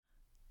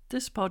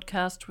This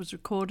podcast was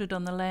recorded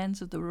on the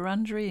lands of the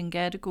Wurundjeri and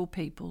Gadigal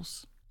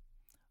peoples.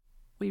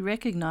 We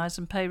recognise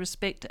and pay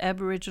respect to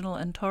Aboriginal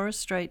and Torres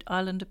Strait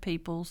Islander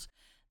peoples,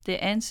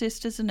 their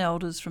ancestors and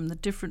elders from the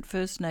different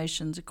First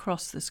Nations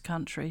across this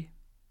country.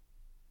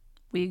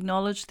 We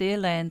acknowledge their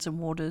lands and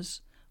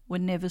waters were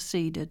never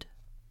ceded.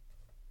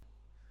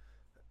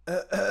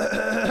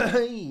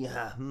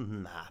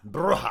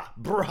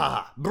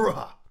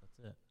 Bruh. That's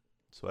it.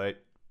 Sweet.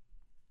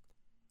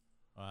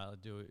 All right,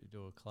 let's do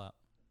a clap.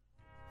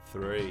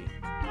 3, 2,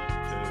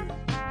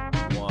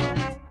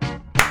 1.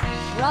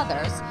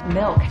 Brothers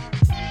Milk.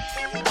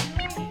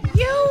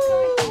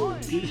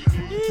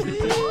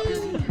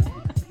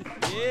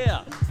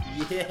 Yeah,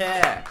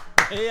 Yeah.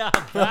 we are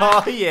Oh,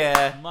 back.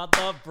 yeah.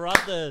 Mother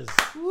brothers.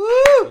 Woo.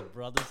 The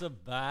brothers are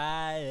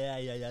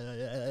back.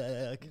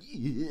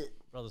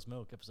 Brothers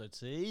Milk, episode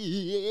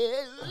C.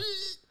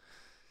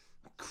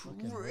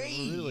 Fucking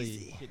Crazy. Really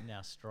hitting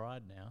our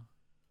stride now.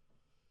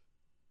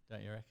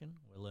 Don't you reckon?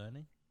 We're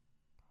learning.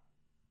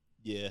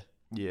 Yeah.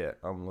 Yeah,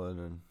 I'm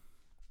learning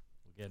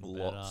We're getting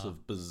lots better.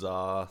 of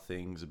bizarre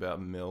things about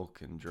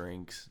milk and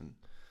drinks, and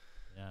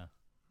Yeah.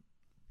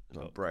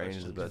 my Got brain is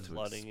questions about to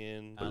flooding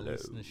in. Our Hello.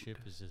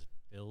 listenership is just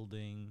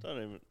building. Don't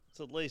even. It's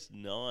at least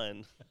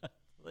 9.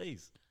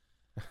 Please.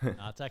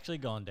 Nah, it's actually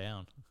gone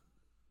down.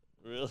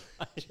 Really?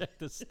 I checked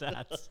the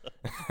stats.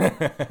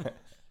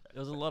 There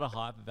was a lot of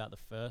hype about the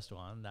first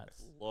one.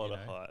 That's A lot of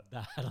hype.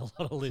 That had a lot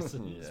of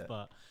listeners, Yeah.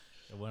 but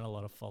there weren't a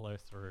lot of follow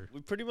through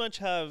We pretty much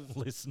have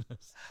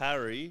listeners.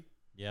 Harry,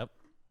 Yep.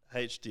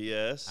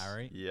 HDS,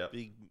 Harry. Yep.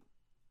 big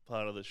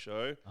part of the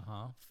show.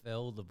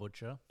 Phil the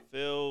butcher.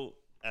 Phil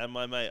and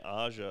my mate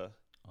Aja.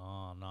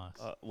 Oh, nice.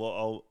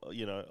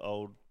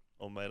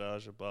 Old mate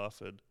Aja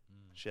Barford.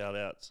 Shout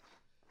outs.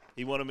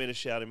 He wanted me to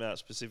shout him out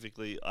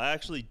specifically. I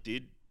actually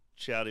did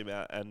shout him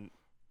out and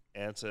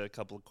answer a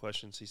couple of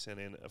questions he sent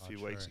in a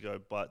few weeks true.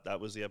 ago, but that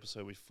was the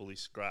episode we fully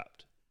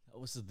scrapped That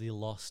was the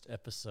lost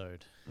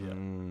episode. Yeah.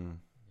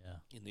 Yeah.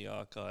 in the Because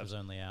archives.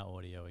 only our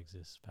audio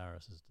exists.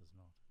 Paris's does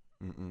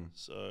not.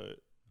 So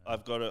Yeah.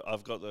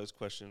 I've got those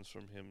questions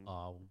from him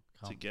Oh,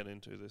 to can't get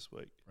into this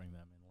week. bring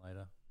them in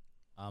later.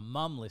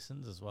 Mum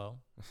listens as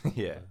well.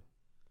 Yeah.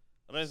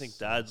 I don't think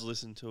So- Dad's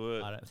listened to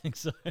it. I don't think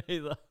so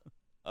either.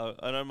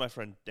 I know my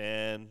friend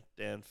Dan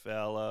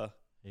Fowler,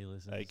 He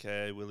listens.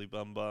 aka Willy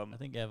Bum Bum. I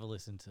think Eva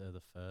listened to the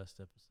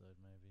first episode,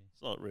 maybe.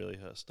 It's not really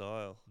her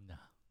style. Nah.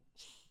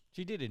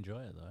 She did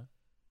enjoy it, though.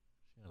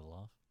 She had a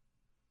laugh.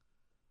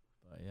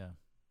 But, yeah.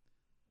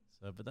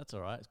 So, but that's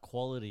all right. It's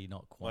quality,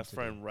 not My quantity.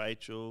 friend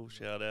Rachel,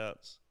 shout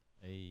outs.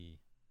 Hey,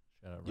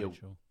 shout out Yo.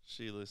 Rachel.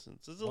 She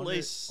listens. There's I at wonder-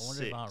 least I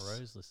wonder 6. if Aunt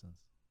Rose listens.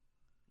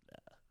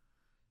 Nah.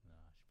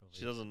 No, she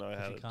She doesn't know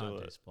probably how she to can't do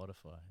it.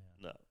 Spotify.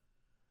 Yeah. No.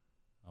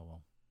 Oh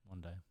well,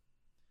 one day.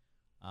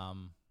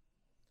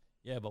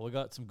 Yeah, but we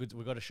got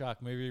a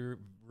shark movie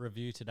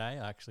review today.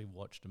 I actually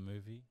watched a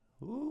movie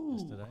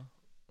yesterday.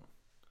 So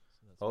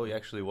that's Oh, you good.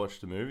 actually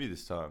watched a movie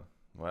this time.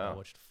 I Wow.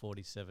 watched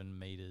 47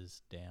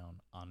 Meters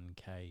Down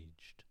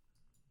Uncaged,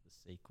 the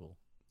sequel.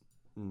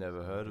 Never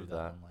We'll heard do of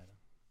that. one later.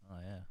 Oh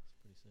yeah, it's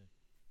pretty sick.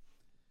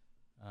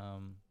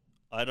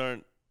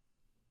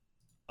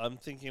 I'm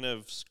thinking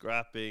of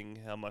scrapping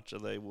how much are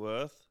they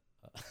worth.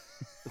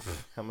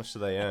 How much do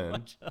they How earn?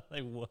 much are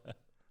they worth?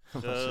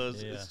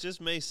 Because Yeah. it's just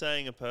me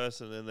saying a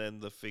person and then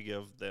the figure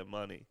of their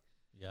money.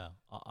 Yeah,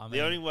 I mean,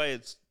 The only way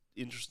it's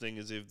interesting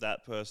is if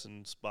that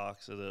person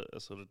sparks at a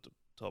sort of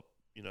top,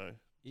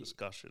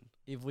 discussion.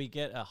 if we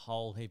get a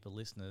whole heap of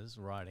listeners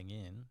writing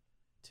in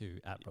to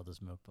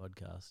 @Brothers Milk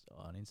Podcast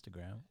on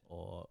Instagram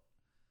or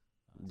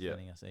Yeah.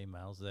 sending us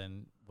emails,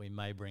 then we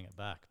may bring it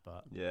back.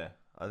 But Yeah,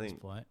 I at this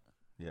think. point,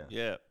 Yeah.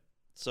 Yeah.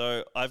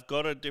 So I've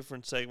got a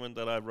different segment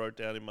that I wrote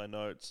down in my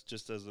notes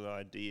just as an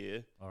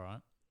idea. all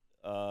right.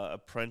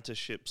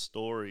 Apprenticeship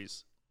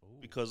stories. Ooh.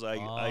 Because I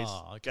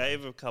Ah, okay.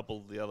 gave a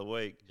couple the other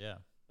week Yeah.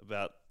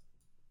 about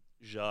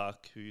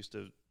Jacques who used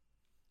to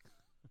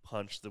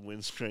punch the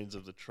windscreens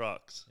of the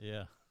trucks.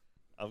 Yeah.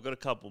 I've got a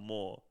couple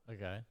more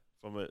Okay.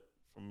 from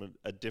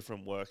a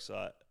different work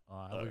site. All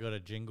right. Have we got a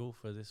jingle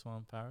for this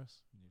one,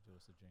 Paris? Can you do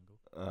us a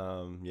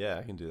jingle? Yeah,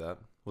 I can do that.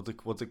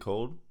 What's it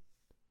called?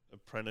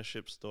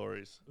 Apprenticeship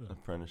stories.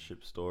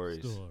 Apprenticeship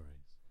stories. Stories.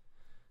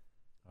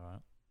 All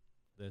right.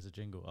 There's a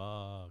jingle.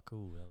 Ah,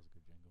 cool. That was a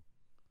good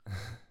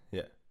jingle.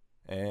 Yeah.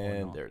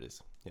 And not. there it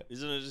is. Yeah.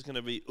 Isn't it just going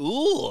to be,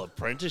 ooh,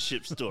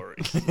 apprenticeship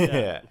stories?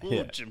 Yeah. Ooh,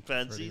 Yeah.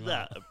 chimpanzee Pretty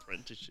that,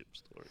 apprenticeship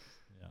stories.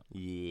 Yeah.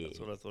 Yeah. That's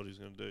what I thought he was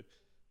going to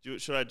do.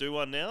 Should I do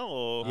one now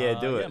or? Yeah,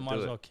 do Yeah, it, might do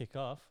as it. well kick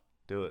off.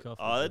 Do it. Kick off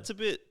Oh, with that's a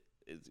bit.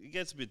 It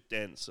gets a bit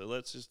dense, so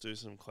let's just do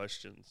some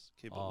questions.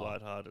 Keep it Oh.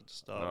 lighthearted to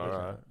start All with.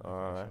 right.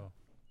 All right. Sure.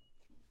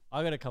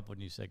 I got a couple of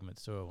new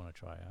segments too I want to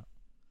try out.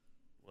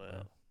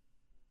 Wow,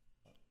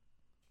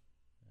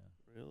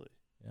 really?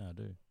 Yeah, I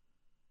do.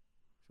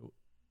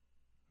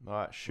 All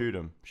right, shoot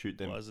them. Shoot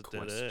them Why is it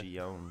dead air?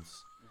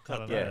 questions. Cut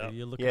don't that know, out.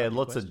 you're looking Yeah, up your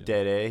lots of questions.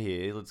 dead air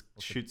here. Let's Lots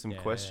of shoot some dead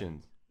air.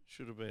 questions.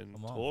 Should have been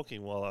Come on.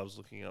 talking while I was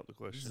looking up the This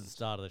is the questions.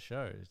 start of the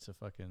show. It's a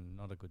fucking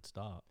not a good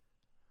start.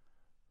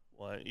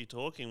 Why aren't you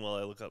talking while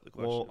I look up the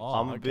question? Well, Oh,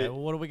 I'm a okay. bit. Well,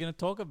 what are we going to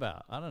talk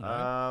about? I don't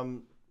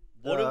know.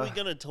 What are we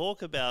going to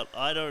talk about?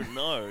 I don't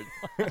know.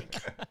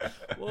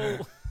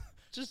 Well,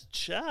 Just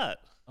chat.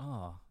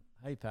 oh,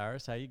 hey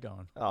Paris, how you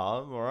going? Oh,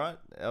 I'm all right.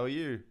 How are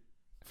you?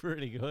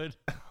 Pretty good.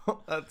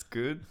 That's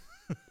good.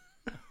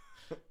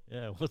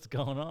 Yeah, what's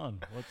going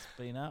on? What's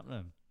been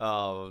happening?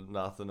 Oh,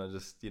 nothing. I'm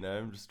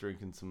just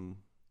drinking some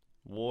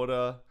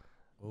water.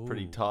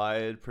 Pretty Ooh.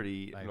 tired.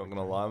 I'm not Favorite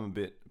gonna lie. I'm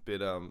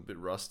a bit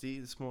rusty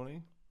this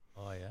morning.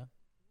 Oh yeah.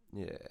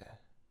 Yeah.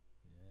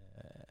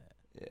 Yeah.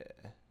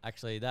 Yeah.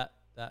 Actually, that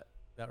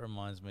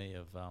reminds me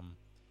of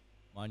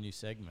my new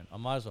segment. I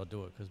might as well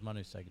do it because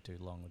Manu's taking too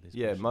long with this.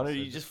 Yeah, question, Manu, so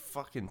you're just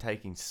fucking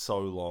taking so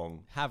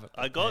long. have it.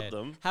 I Prepared. got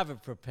them. Have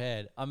it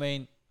prepared. I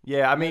mean,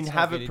 Yeah, I mean, Let's not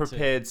have get it into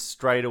prepared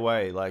straight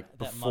away, like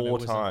that Manu before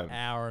was time. an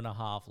hour and a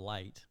half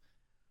late.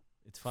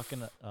 It's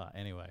fucking.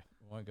 Anyway,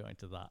 we won't go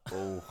into that.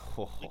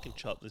 Oh, You can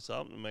chop this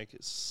up and make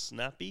it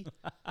snappy.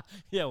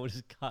 Yeah, we'll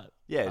just cut.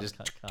 yeah, cut,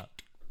 just cut.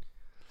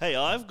 Hey,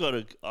 I've got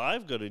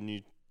a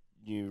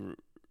new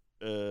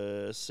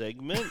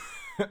segment,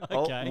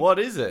 Okay. Oh, what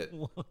is it?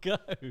 We'll go.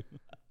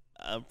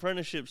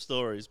 apprenticeship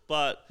stories.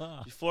 But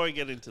Ah. before I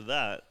get into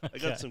that, I Okay.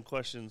 got some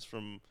questions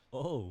from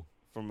Oh.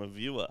 a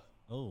viewer,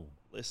 Oh.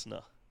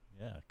 listener,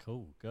 Yeah.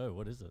 Cool. Go.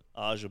 What is it?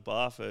 Arja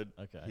Barford.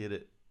 Okay. Hit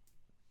it.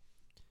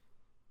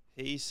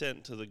 He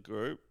sent to the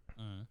group.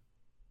 Mm.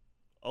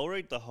 I'll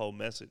read the whole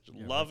message.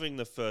 Yeah, Loving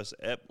the first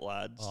ep,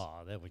 lads.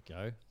 Oh, there we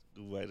go.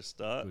 Good way to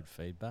start. Good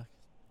feedback.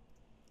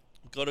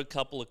 Got a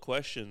couple of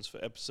questions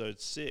for episode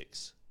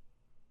 6.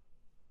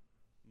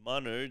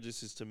 Manu,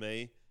 this is to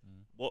me.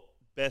 Mm. What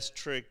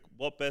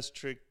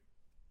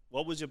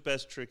was your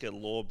best trick at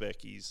Law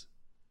Becky's?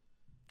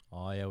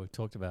 Oh yeah, we've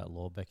talked about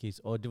Law Becky's.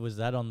 Or was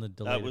that on the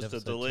deleted? That was the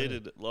episode too?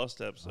 deleted lost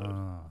episode.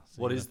 Ah,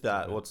 so What you is have to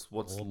that? go What's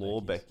Law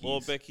Law Becky's. Becky's? Law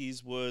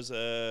Becky's was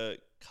a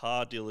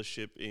car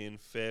dealership in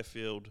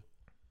Fairfield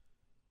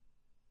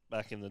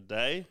back in the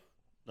day,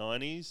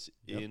 90s,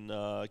 Yep.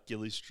 in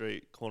Gilly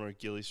Street, corner of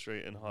Gilly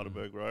Street and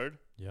Heidelberg Road.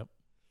 Yep.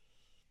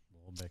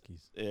 Law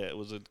Becky's. Yeah, it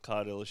was a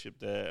car dealership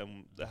there,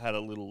 and they had a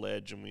little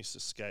ledge, and we used to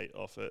skate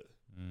off it,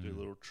 do Mm.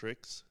 little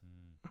tricks.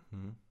 Mm.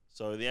 Mhm.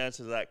 So the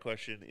answer to that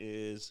question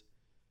is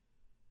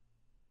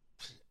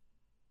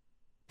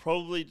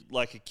probably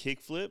like a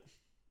kickflip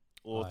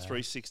or Oh, yeah.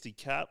 360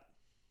 cap,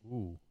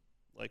 Ooh,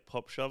 like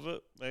pop shove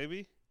it,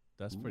 maybe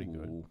that's pretty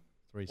good. Ooh,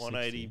 360.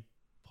 180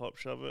 pop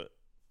shove it,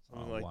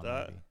 something Oh, like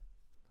 180.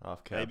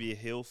 half cap. Maybe a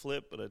heel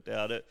flip, but I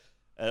doubt it.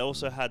 It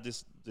also had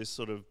this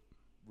sort of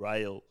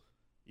rail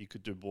you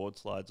could do board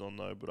slides on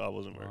though, but I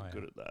wasn't very Oh, yeah.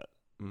 good at that,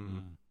 Mm.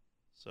 Mm.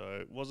 so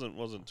it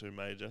wasn't too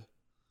major.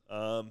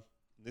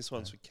 This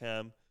one's Okay. for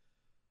Cam.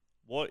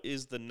 What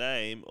is the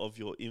name of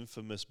your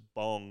infamous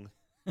bong?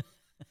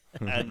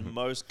 And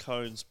most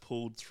cones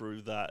pulled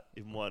through that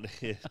in one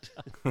hit.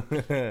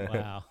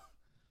 Wow.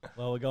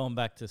 Well, we're going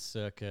back to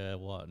circa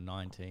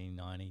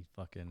 1990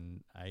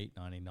 fucking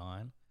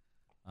 99.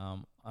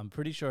 I'm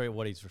pretty sure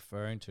what he's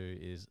referring to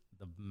is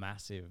the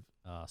massive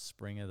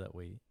Springer that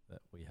we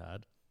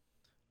had.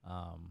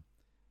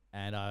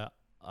 And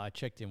I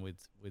checked in with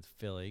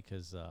Philly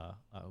because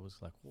I was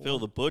like, Phil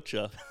the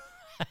Butcher.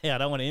 yeah, I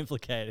don't want to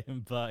implicate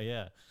him, but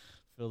yeah,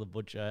 Phil the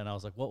Butcher. And I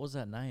was like, what was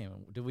that name?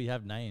 Do we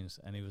have names?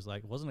 And he was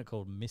like, wasn't it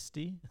called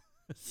Misty?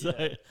 So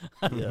Yeah.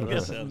 I Yeah, think that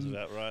it's sounds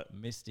about right.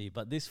 Misty.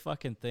 But this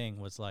fucking thing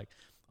was like,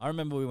 I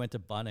remember we went to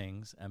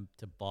Bunnings and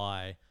to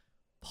buy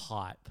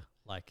pipe,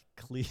 like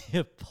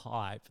clear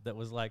pipe that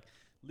was like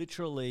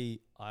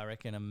literally, I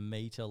reckon, 1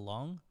 meter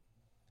long.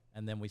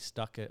 And then we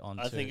stuck it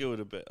onto. I think it would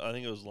have been. I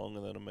think it was longer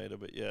than a meter,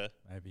 but yeah.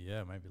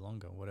 maybe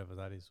longer, whatever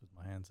that is with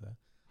my hands there.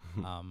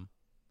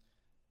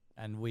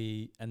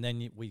 And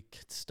then we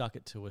stuck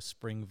it to a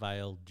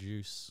Springvale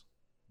juice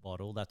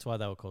bottle. That's why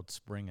they were called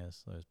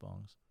Springers, those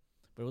bongs.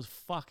 But it was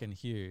fucking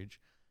huge.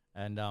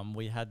 And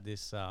we had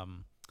this,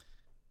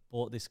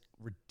 bought this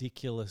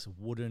ridiculous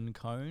wooden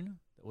cone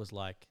that was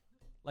like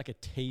a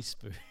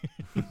teaspoon.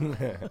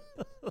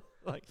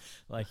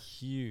 like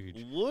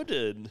huge.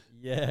 Wooden.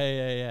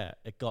 Yeah.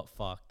 It got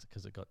fucked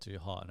because it got too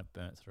hot and it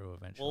burnt through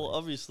eventually. Well,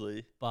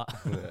 obviously. But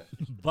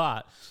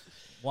but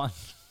one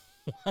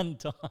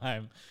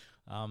time,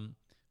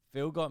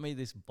 Phil got me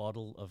this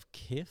bottle of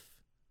Kif,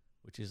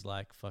 which is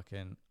like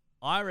fucking.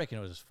 I reckon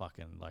it was just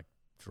fucking like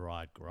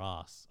dried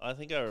grass. I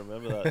think I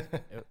remember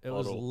that. It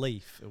was Bottle.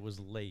 leaf. It was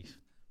leaf,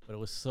 but it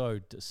was so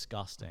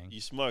disgusting.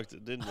 You smoked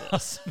it, didn't I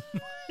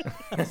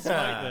you?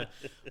 smoked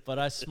it, but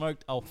I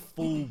smoked a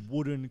full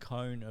wooden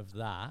cone of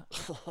that.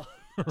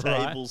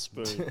 right?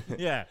 Tablespoon.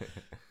 Yeah,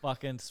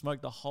 fucking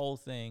smoked the whole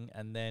thing,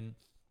 and then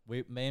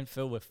me and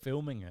Phil were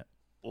filming it.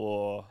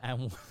 Or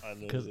And I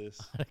know because this.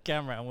 I had a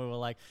camera, and we were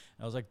like,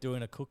 I was like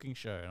doing a cooking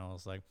show, and I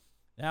was like,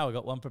 now we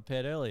got one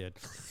prepared earlier.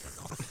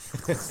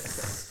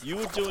 You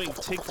were doing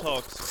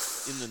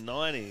TikToks in the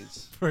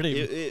 90s. Pretty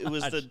It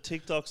was much. the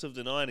TikToks of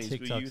the 90s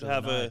TikToks where you'd of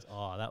have the a. night.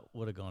 Oh, that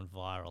would have gone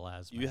viral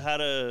as You man.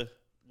 had a.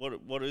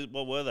 What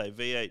were they?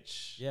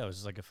 VH. Yeah, it was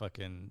just like a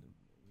fucking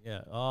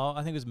Oh,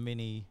 I think it was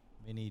mini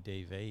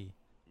DV.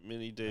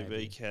 Mini DV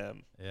Maybe.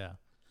 cam. Yeah,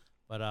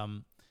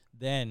 But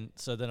then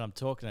I'm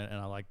talking and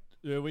I'm like,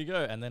 here we go,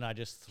 and then I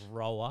just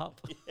throw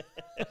up.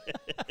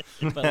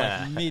 But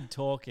like mid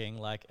talking,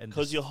 like, and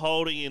Because you're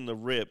holding in the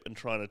rip and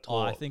trying to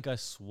talk. I think I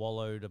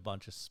swallowed a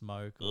bunch of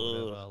smoke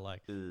or whatever,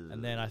 like,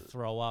 and then I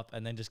throw up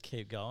and then just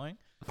keep going.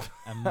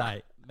 And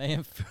mate, me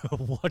and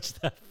Phil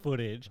watched that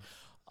footage.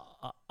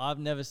 I've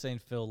never seen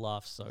Phil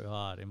laugh so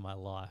hard in my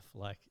life,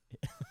 like,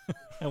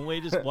 and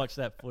we just watched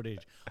that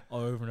footage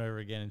over and over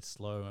again in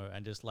slow mo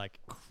and just like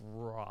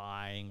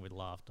crying with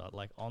laughter,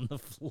 like on the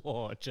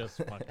floor, just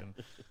fucking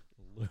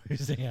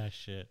losing our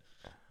shit.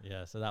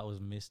 Yeah, so that was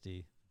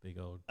Misty, big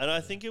old. And I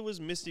think it was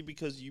Misty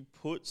because you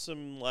put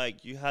some,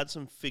 like, you had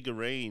some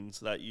figurines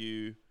that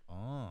you,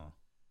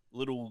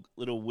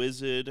 little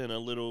wizard and a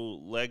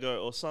little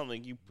Lego or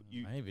something. You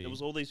Maybe. There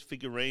was all these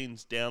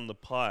figurines down the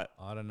pipe.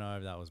 I don't know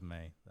if that was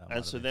me. That might And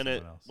have so been then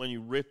someone else. when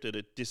you ripped it,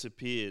 it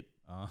disappeared.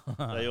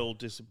 They all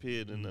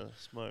disappeared in the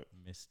smoke.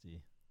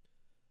 Misty.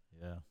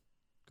 Yeah.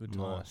 Good times.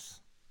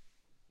 Nice.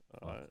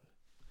 All right.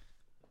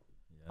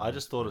 Yeah, I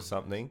just thought of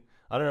something.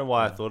 I don't know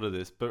why I thought of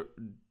this, but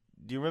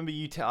do you remember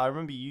I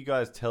remember you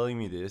guys telling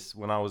me this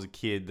when I was a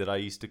kid that I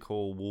used to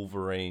call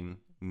Wolverine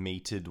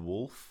Meated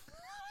Wolf.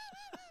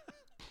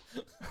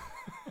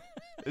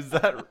 Is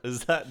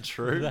that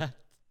true? That's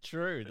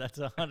true. That's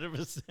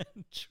 100%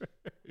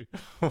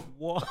 true.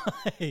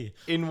 Why?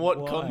 In what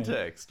Why?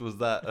 context was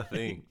that a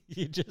thing?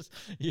 You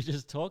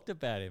just talked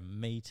about him,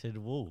 Meated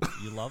Wolf.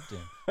 You loved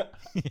him.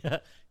 Yeah,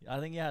 I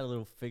think you had a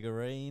little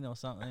figurine or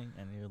something,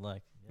 and you were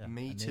like, yeah,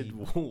 Meated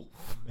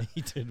Wolf.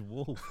 Meated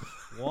Wolf.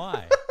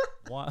 Why?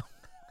 Why?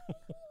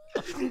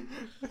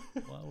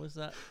 Why was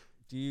that?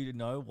 Do you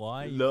know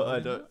why? You No, called I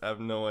him don't. I have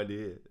no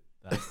idea.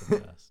 that? That's the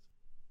best.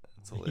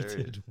 That's hilarious.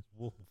 Meated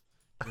Wolf.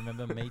 You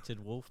remember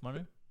Meated Wolf,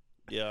 Manu?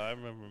 Yeah, I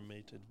remember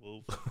Meated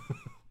Wolf.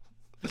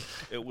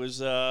 It was,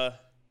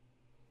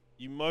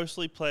 you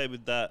mostly played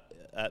with that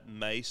at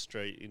May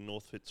Street in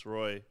North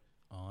Fitzroy.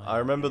 Oh, I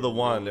remember the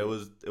one. It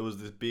was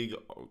this big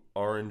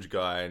orange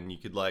guy, and you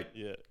could like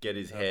Yeah. get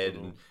his Have head it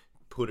all. and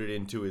put it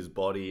into his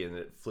body, and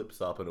it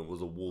flips up, and it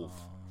was a wolf.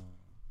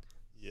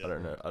 Yeah.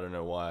 I don't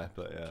know why,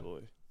 but yeah, Joy.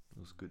 it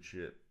was good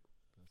shit.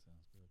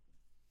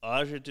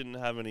 Aja didn't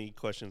have any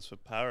questions for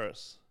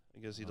Paris. I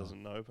guess he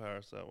doesn't know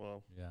Paris that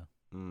well. Yeah,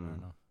 fair Mm.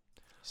 enough.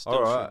 Still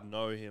Alright. should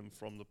know him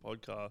from the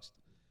podcast.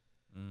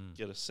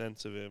 Get a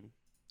sense of him.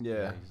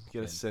 Yeah, he's get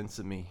a been- sense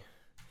of me.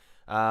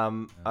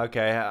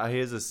 Okay,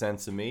 here's a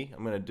sense of me.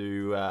 I'm gonna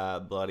do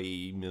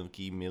bloody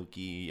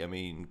gluggy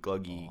yum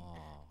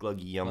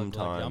Glug, glug,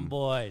 time. Yum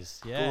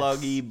boys, yes.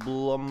 Gluggy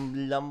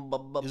blum lum.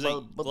 Is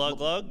it Glug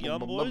Glug Yum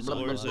Boys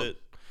or is it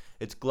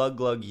It's glug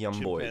glug yum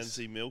boys.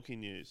 Chimpanzee Milky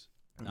News?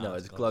 No,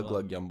 it's Glug glug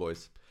glug yum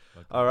boys.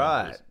 Glug, glug, All Yum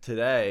right, Boys.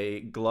 today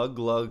glug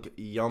glug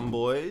yum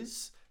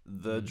boys.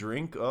 The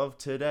drink of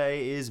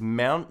today is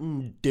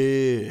Mountain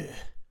Dew.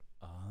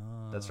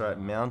 That's right,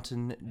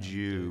 Mountain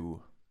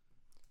Dew.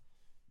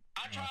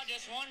 I tried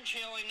this one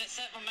chili and it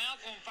set my mouth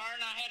on fire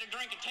and I had to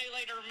drink a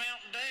 2-liter of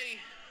Mountain Dew.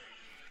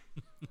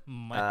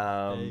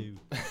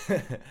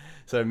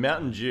 So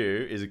Mountain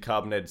Dew is a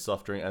carbonated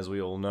soft drink, as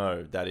we all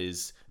know. That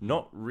is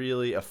not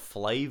really a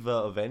flavor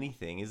of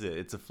anything, is it?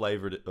 It's a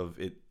flavor of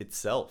it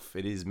itself.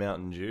 It is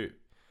Mountain Dew.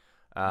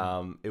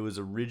 It was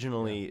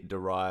originally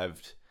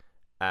derived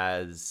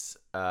as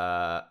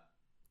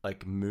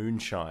like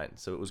moonshine.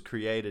 So it was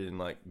created in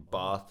like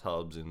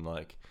bathtubs in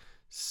like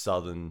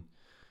southern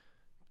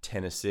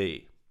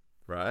Tennessee,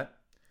 right?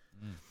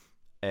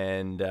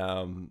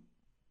 And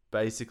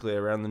basically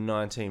around the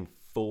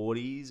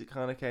 1940s it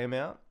kind of came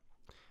out.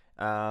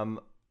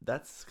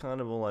 That's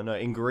kind of all I know.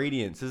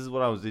 Ingredients. This is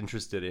what I was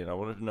interested in. I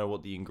wanted to know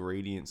what the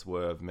ingredients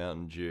were of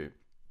Mountain Dew.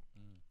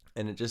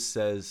 And it just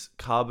says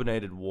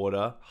carbonated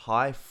water,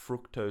 high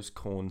fructose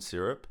corn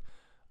syrup,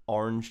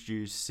 orange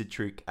juice,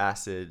 citric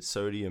acid,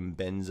 sodium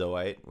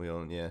benzoate.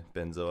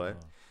 Benzoate.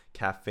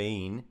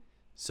 Caffeine,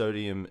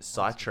 sodium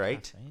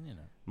citrate, Caffeine in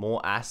it. more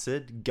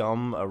acid,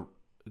 gum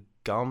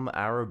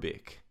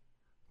arabic.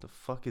 The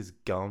fuck is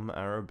gum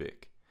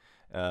arabic?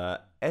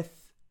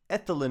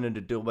 Ethylene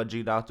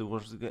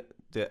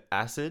the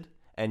acid,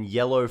 and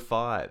yellow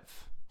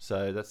 5.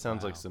 So that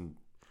sounds like Wow. some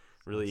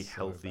really That's so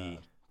healthy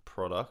bad.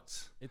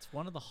 products. It's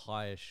one of the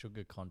highest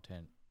sugar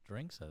content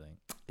drinks, I think.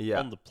 Yeah,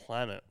 On the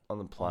planet. on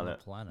the planet.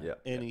 planet. Yeah,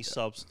 Any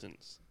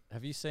substance.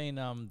 Have you seen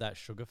that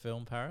sugar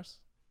film, Paris?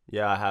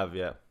 yeah, I have.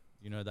 Yeah,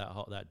 You know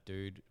that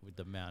dude with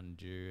the Mountain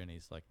Dew and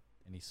he's like,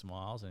 and he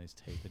smiles and his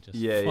teeth are just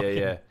yeah.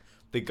 fucking-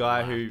 The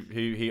guy who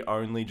he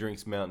only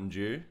drinks Mountain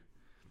Dew.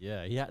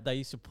 Yeah, they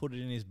used to put it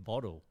in his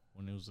bottle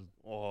when it was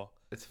Oh,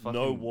 It's fucking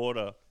no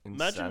water.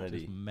 insanity.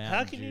 just Mountain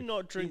How can Dew. you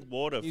not drink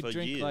water You for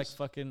drink years? like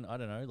fucking, I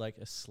don't know, like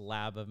a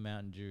slab of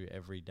Mountain Dew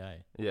every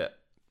day. Yeah,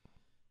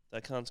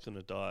 That cunt's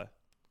gonna die.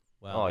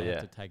 Well, Oh, they yeah.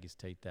 had to take his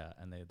teeth out,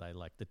 and they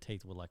like the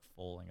teeth were like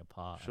falling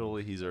apart. and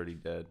surely he's already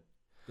dead.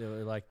 they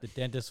were like the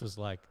dentist was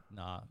like,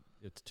 "Nah,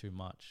 it's too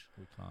much.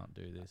 We can't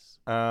do this.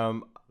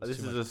 This It's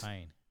too is much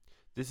pain."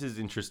 this is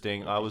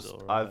interesting. He's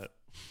alright.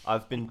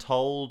 I've been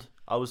told,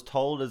 I was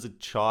told as a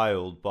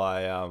child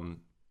by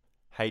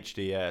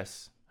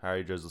HDS,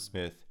 Harry Drizzle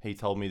Smith. He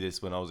told me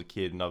this when I was a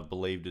kid, and I've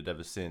believed it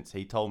ever since.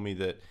 He told me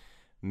that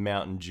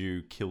Mountain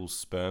Dew kills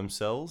sperm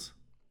cells,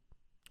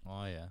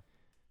 Oh yeah.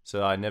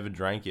 so I never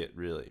drank it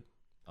really.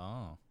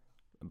 Oh.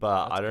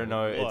 But That's I don't good.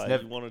 know. Why? It's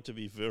never. You want it to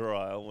be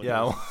virile when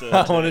Yeah, you're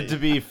I wanted 13. to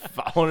be.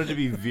 I wanted to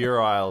be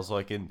virile so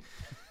I can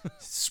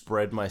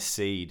spread my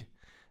seed.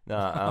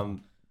 Nah,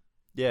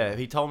 yeah.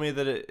 He told me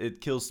that it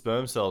kills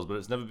sperm cells, but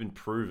it's never been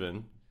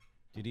proven.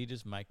 Did he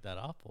just make that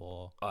up,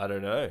 or I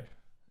don't know.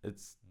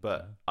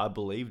 But I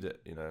believed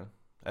it,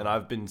 and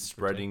I've been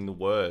spreading the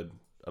word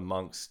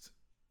amongst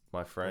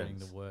my spreading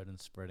friends the word and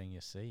spreading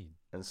your seed?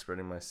 and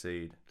spreading my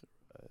seed.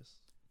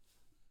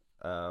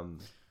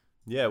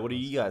 Yeah. What do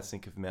you guys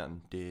think of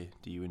Mountain Dew?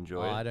 Do you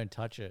enjoy I it don't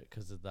touch it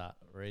because of that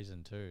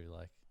reason too.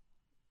 Like,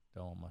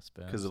 don't want my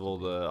sperm. because of all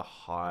the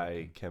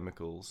high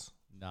chemicals?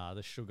 Nah,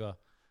 the sugar.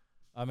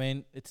 I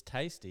mean, it's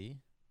tasty.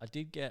 I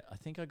think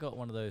I got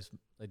one of those.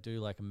 They do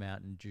like a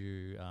Mountain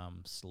Dew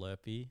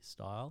Slurpee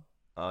style.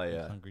 Oh I think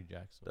yeah, Hungry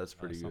Jack's. That's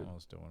pretty good. Someone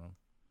was doing them.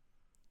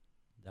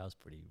 That was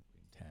pretty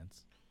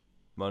intense.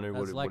 Manu.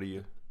 That's What like are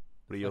you?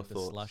 What are It's your like the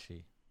thoughts?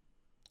 slushy.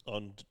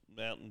 On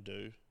Mountain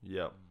Dew.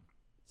 Yeah.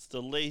 It's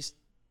the least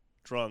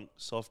drunk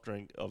soft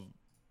drink of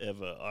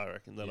ever, I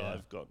reckon, that Yeah.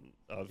 I've gotten.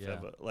 I've Yeah.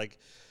 ever like.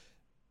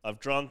 I've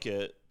drunk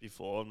it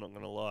before. I'm not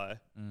gonna lie,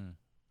 Mm.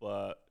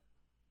 but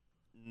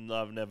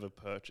I've never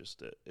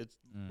purchased it. It's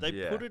they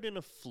Yeah. put it in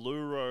a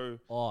fluoro.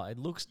 Oh, it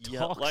looks toxic.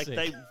 Yeah, like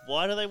they.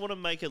 Why do they want to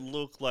make it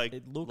look like?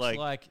 It looks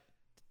like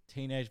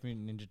Teenage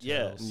Mutant Ninja Yeah.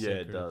 Turtles. Yeah, it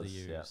Secret of the does,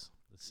 Ooze, yeah.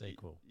 the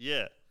sequel.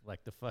 Yeah.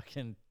 Like the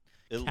fucking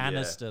It,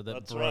 canister that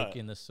that's broke right.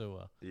 in the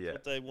sewer. Yeah.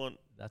 What they want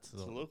That's to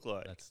the look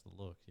like. That's the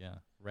look. Yeah,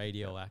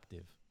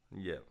 radioactive.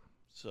 Yeah.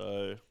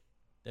 So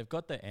They've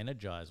got the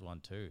Energize one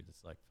too.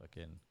 That's like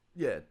fucking.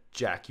 Yeah.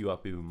 Jack you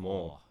up even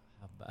more. Oh,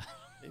 how bad.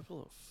 people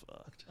are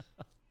fucked.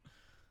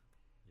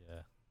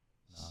 Yeah.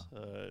 Nah.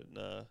 So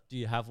nah. Do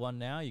you have one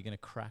now? You're gonna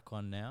crack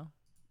one now?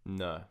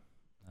 No.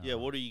 Yeah.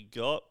 What do you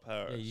got,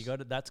 Paris? Yeah, you got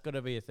to. That's got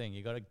to be a thing.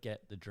 You got to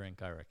get the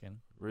drink. I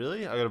reckon.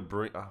 Really? I gotta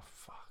bring. Oh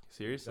fuck. You got to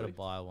Seriously?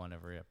 buy one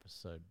every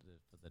episode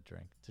for the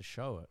drink to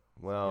show it.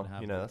 Well,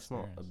 have the that's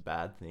not a experience.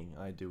 bad thing.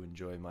 I do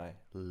enjoy my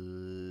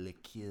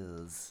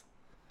liqueurs.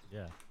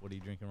 Yeah. What are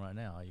you drinking right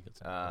now? You got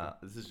some.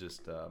 This is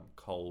just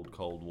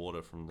cold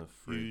water from the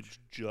fridge. Huge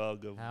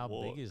jug of How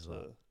water. big is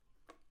that?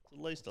 It's at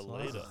least a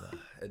What size liter. is that?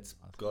 It's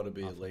That's got to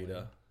be a half a liter.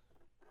 litre.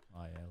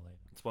 Oh yeah, later.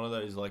 It's one of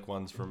those like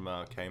ones from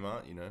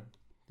Kmart,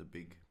 the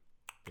big.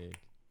 Big.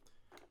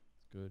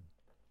 It's good.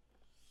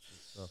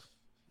 Good stuff.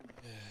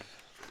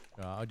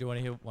 I do want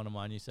to hear one of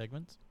my new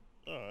segments.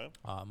 All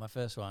right. My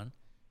first one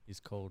is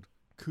called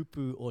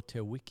Kupu o Te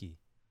Wiki,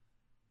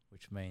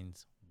 which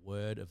means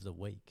word of the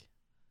week.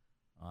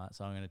 All right,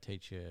 so I'm going to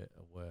teach you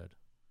a word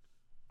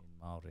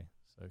in Māori.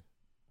 So,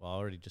 well, I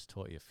already just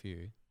taught you a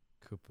few.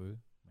 Kupu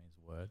means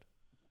word.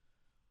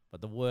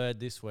 But the word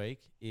this week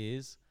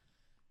is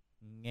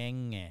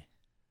ngenge.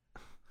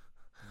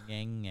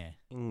 Ngenge.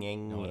 You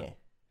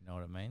know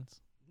what it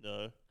means?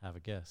 No. Have a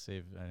guess. See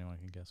if anyone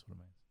can guess what it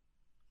means.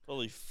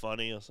 Probably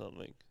funny or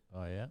something.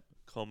 Oh, yeah?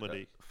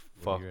 Comedy.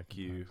 What do Fuck you reckon,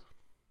 you.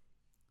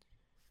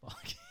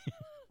 Fuck.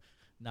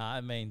 Nah,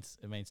 it means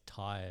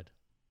tired.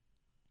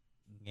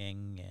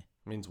 Ngenge.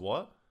 Means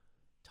what?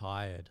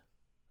 Tired.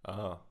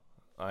 Oh,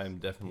 I am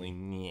definitely.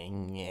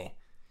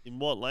 In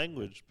what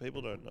language?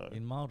 People don't know.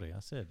 In Māori, I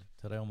said.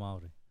 Te reo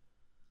Māori.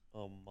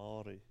 Oh,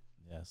 Māori.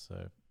 Yeah,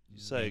 so. You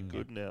say it ngenge.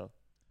 good now.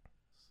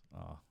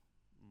 Oh,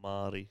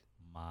 Māori.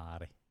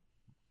 Māori.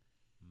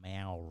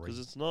 Maori. Because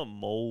it's not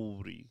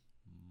Māori.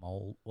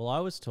 Well, I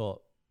was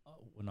taught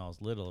when I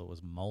was little it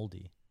was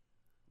mouldy.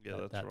 Yeah,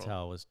 that's That's right.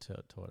 how I was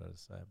taught how to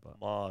say it. But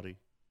Māori.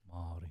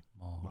 Māori.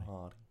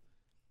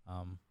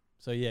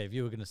 So yeah, if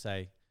you were going to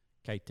say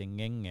kei te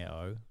ngenge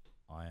o,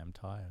 I am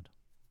tired.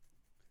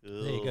 There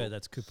you go.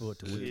 That's Kupu o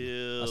Te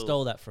Wiki. I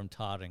stole that from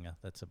Taringa.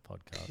 That's a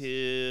podcast.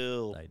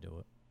 Kill. They do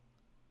it.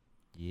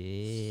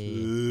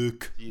 Yeah.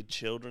 Do your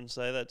children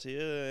say that to you?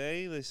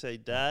 Hey, they say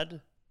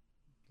dad.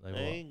 They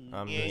Hey, what?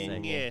 I'm nye, gonna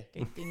nye.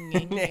 Kei te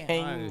ngenge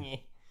o.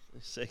 They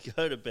say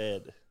go to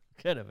bed.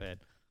 Go to bed.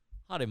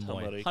 Hare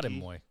moi. Tamariki. Hare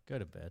moi. Go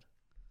to bed.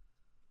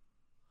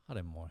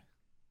 Hare moi.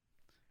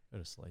 Go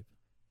to sleep.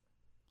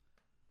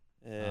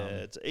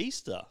 It's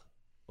Easter.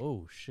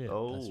 Oh shit. That's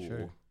Oh.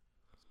 true.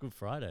 It's Good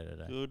Friday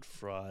today. Good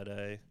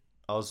Friday.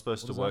 I was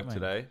supposed What to does that work mean?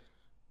 today,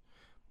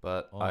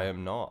 but Oh. I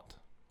am not.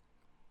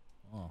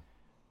 Oh,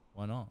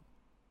 why not?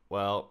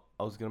 Well,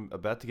 I was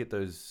about to get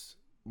those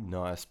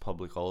nice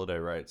public holiday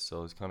rates, so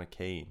I was kind of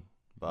keen,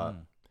 but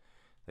Mm,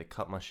 they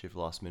cut my shift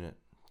last minute.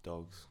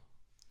 Dogs.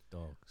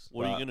 dogs.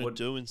 What are you But going to what-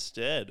 do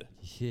instead?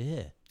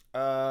 Yeah.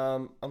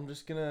 I'm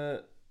just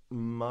gonna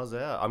muzz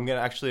out. I'm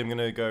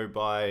gonna go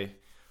buy.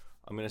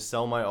 I'm gonna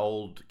sell my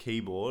old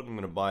keyboard. I'm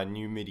gonna buy a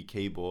new MIDI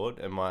keyboard,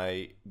 and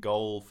my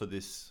goal for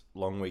this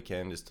long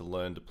weekend is to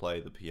learn to play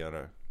the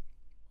piano.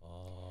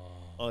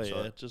 Oh. Oh,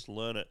 So- yeah, just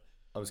learn it.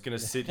 I'm just gonna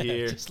sit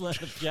here. Just learn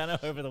the piano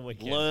over the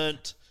weekend.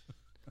 Learnt.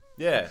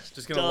 Yeah,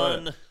 just gonna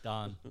learn. Done.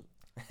 Done.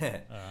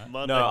 it. All right.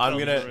 Monday No, I'm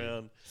comes gonna.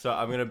 around. So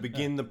I'm gonna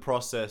begin the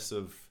process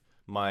of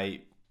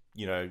my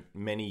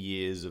many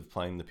years of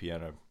playing the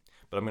piano.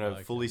 But I'm going to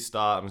Okay. fully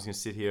start. I'm just going to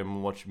sit here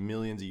and watch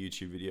millions of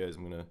YouTube videos.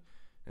 I'm going to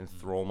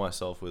enthrall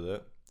myself with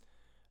it.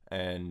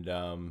 And,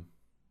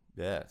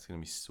 it's going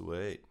to be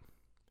sweet.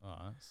 All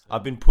right. So,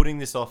 I've been putting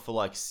this off for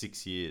like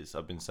 6 years.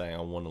 I've been saying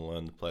I want to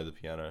learn to play the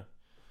piano.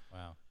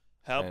 wow.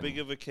 How And- big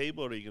of a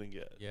keyboard are you going to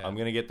get? Yeah. I'm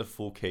going to get the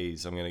full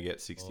keys. I'm going to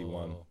get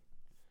 61. Oh,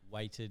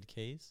 weighted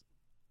keys.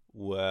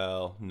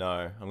 Well,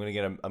 no.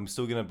 I'm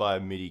still going to buy a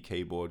MIDI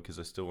keyboard because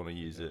I still want to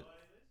use it.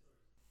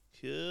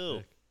 Cool.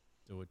 Sick.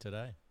 Do it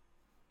today.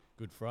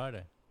 Good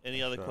Friday.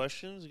 Any other right.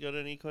 questions? You got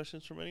any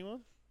questions from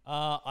anyone?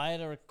 I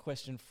had a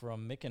question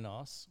from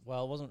Mykonos.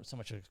 Well, it wasn't so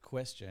much a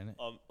question.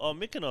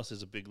 Mykonos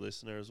is a big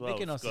listener as well.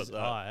 Mykonos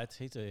Forgot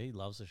is that. he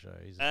loves the show.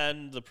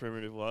 And the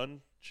primitive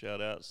one.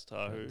 Shout outs,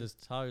 Tahu. Does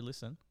Tahu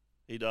listen?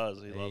 He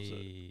does. He loves it.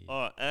 Hey.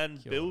 Oh,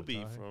 and Kia ora, Bilby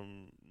Tahu.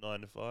 from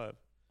 9 to 5.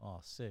 Oh,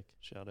 sick.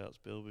 Shout outs,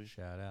 Bilby.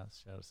 Shout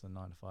outs to the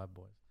 9 to 5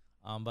 boys.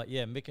 But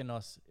yeah,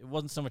 Mykonos, it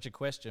wasn't so much a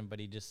question, but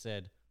he just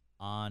said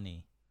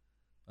Arnie.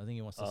 I think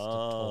he wants us to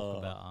talk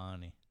about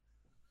Arnie.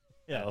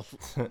 Yeah.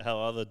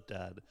 Our other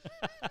dad.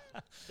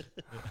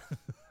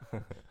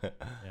 Yeah,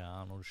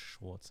 Arnold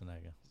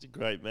Schwarzenegger. He's a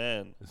great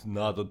man. It's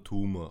not a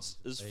tumor.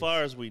 As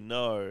far as we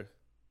know,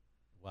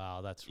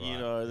 Wow, that's right. you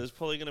know, there's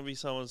probably going to be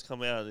someone's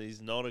come out and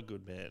he's not a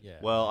good man. Yeah.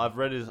 Well, I've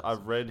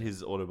read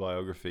his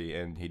autobiography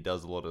and he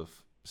does a lot of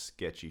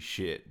sketchy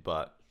shit,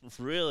 but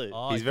Really?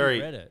 Oh, he's you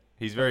very read it.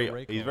 he's Total very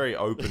Recall. he's very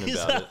open Is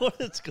about that it. what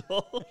it's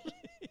called?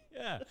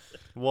 Yeah.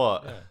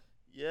 What? Yeah.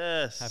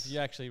 Yes. Have you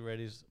actually read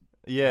his?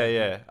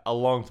 Yeah. A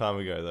long time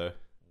ago though.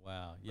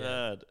 Wow. Yeah.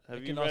 Mad.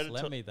 Have you Mykonos read it?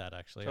 lent me that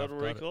actually. Total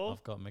I've Recall?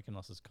 I've got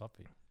Mykonos's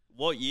copy.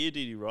 What year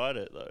did you write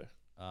it though?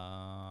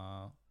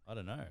 I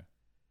don't know.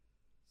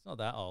 It's not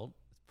that old.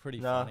 It's pretty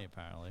Nah. funny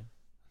apparently.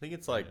 I think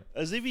it's like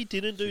As if he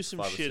didn't do some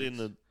 5 or shit in 6.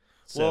 the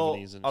 70s well,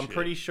 and I'm shit.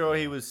 pretty sure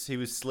he was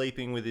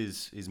sleeping with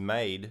his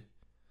maid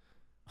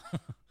for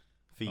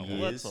Oh, well,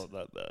 years. that's not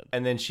that bad.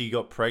 And then she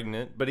got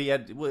pregnant, but he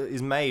had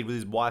his maid with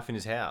his wife in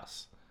his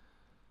house.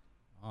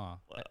 Oh,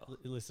 Wow.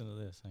 listen to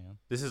this. Hang on.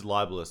 This is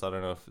libelous. I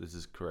don't know if this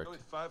is correct. Go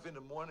at 5 in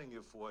the morning,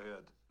 your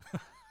forehead.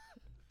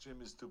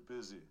 Jim is too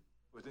busy.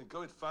 But then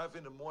go at 5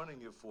 in the morning,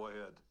 your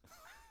forehead.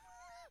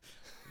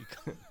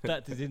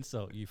 That is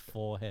insult. You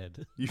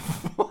forehead. You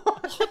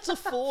What's a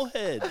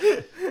forehead?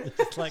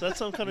 It's like Is that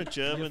some kind of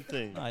German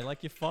thing? no,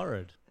 like your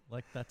forehead.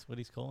 Like that's what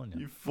he's calling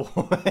you. you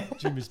forehead.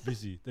 Jim is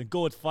busy. Then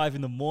go at 5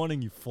 in the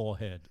morning. You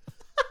forehead.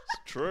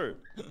 True.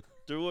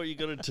 Do what you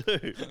got to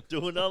do.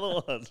 Do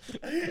another one.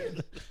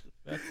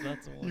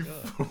 That's all I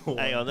got.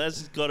 Hang on,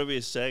 that's got to be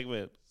a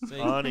segment. See,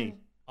 Arnie.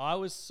 I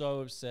was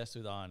so obsessed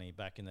with Arnie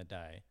back in the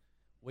day.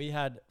 We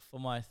had for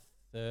my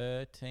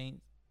 13th,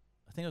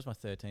 I think it was my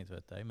 13th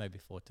birthday, maybe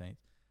 14th.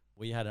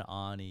 We had an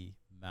Arnie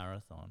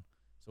marathon.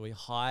 So we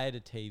hired a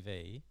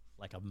TV,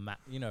 like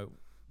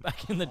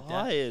back in the day,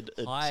 Hired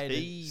a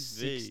TV.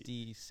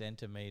 60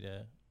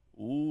 centimeter,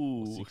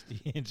 Ooh.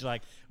 60 inch.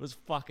 Like it was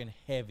fucking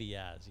heavy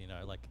as,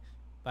 like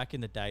back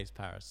in the days,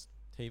 Paris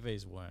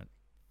TVs weren't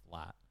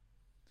flat.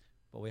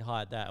 But we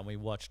hired that and we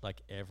watched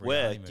like every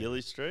Where? Arnie movie.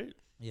 Gilly Street?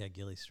 Yeah,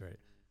 Gilly Street.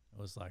 It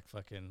was like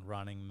fucking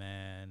Running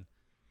Man,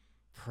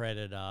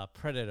 Predator.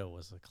 Predator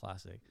was a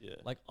classic. Yeah.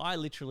 Like I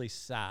literally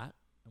sat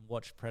and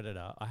watched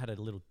Predator. I had a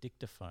little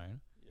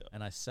dictaphone Yeah.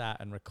 and I sat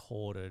and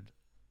recorded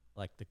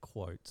like the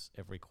quotes,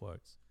 every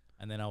quotes.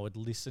 And then I would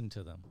listen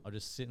to them. I'd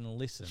just sit and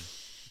listen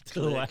to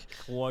Click. like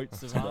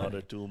quotes of Not Arnie.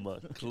 a tumor.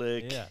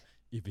 Click. Yeah.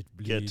 If it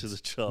bleeds, Get to the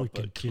we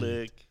chopper. can kill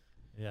it. Click.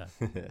 Yeah.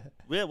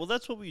 Yeah, well,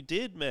 that's what we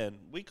did, man.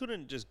 We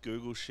couldn't just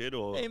Google shit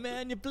or. Hey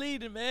man, you're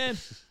bleeding, man.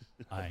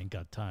 I ain't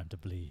got time to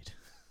bleed.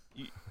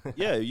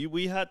 Yeah,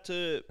 we had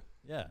to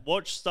Yeah,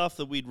 watch stuff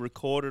that we'd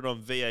recorded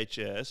on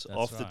VHS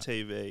off right. the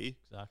TV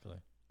exactly.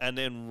 and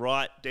then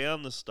write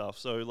down the stuff.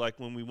 So, like,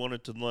 when we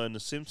wanted to learn the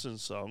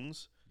Simpsons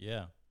songs,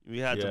 Yeah, we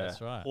had Yeah. to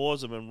that's right.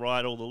 pause them and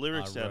write all the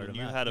lyrics I down. wrote And them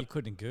you out. had You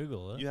couldn't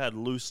Google it. you had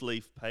loose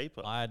leaf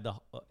paper I had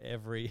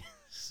every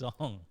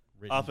song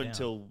written up down.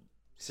 until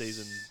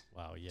season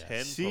Wow, yeah,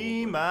 10. See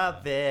probably.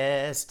 my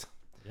vest.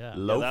 yeah.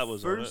 that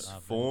was on it. Loafers, Ah,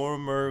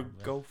 former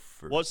yeah.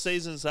 gophers. What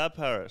season's that,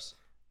 Paris?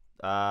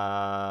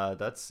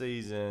 That's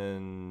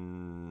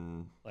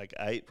season Like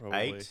 8, probably.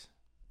 8.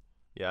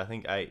 Yeah, I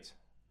think 8.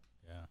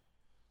 Yeah.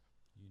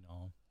 You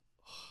know.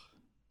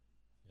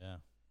 Yeah.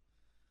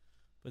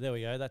 But there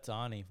we go. That's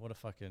Arnie. What a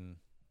forehead.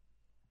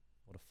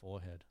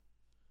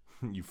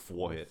 You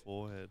forehead.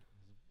 Forehead.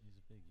 He's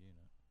a big unit.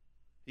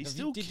 He's Have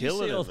still you, did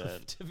killing you see it,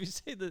 man. Have you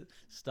seen the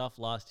stuff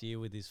last year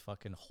with his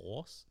fucking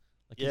horse?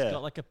 Like Yeah. he's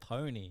got like a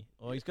pony,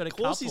 or he's got a Of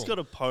course, couple he's got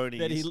a pony.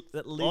 that He's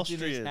that lives in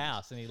his Austrian.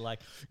 house, and he like,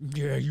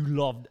 yeah, you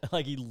loved,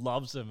 like he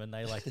loves them, and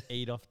they like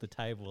eat off the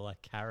table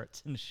like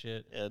carrots and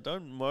shit. Yeah,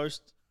 don't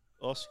most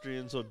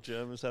Austrians or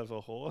Germans have a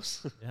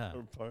horse Yeah.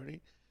 or a pony?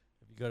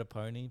 Have you got a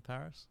pony,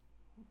 Paris?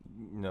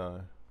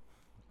 No.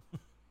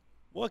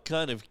 What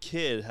kind of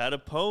kid had a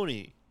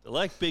pony? They're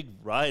like big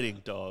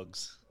riding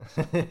dogs.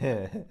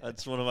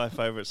 That's one of my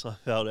favorite Seinfeld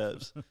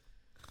apps.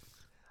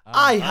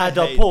 I had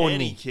a hate pony.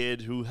 Any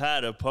kid who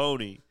had a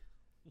pony.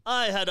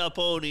 I had a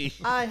pony.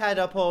 I had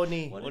a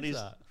pony. What What is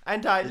is- that?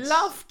 And I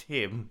loved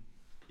him.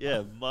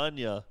 Yeah,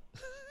 Manya.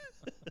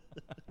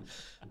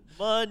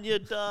 Manya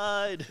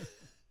died.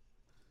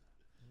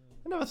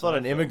 I never thought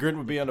an immigrant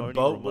would be on a Pony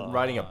boat remark.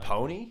 riding a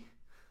pony.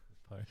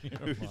 Pony Who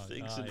remark.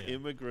 thinks Ah, an yeah.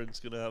 immigrant's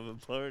gonna have a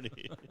pony?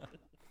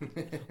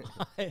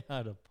 I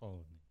had a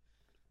pony.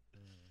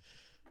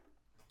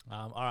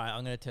 All right,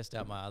 I'm going to test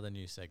out my other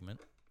new segment.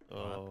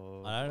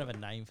 Oh, I don't have a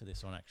name for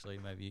this one actually.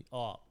 Maybe.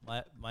 Oh,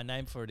 my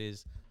name for it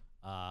is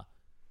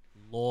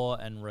Law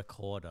and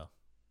Recorder.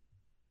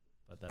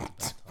 But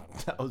that's a bad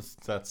title.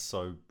 That's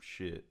so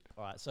shit.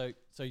 All right, so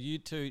you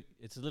two,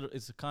 it's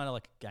kind of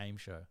like a game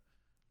show,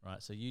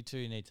 right? So you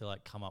two need to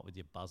like come up with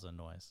your buzzer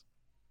noise.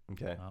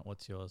 Okay. All right,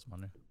 what's yours,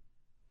 Manu?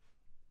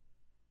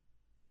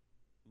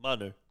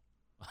 Manu.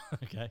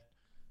 Okay,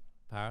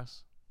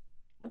 Paris.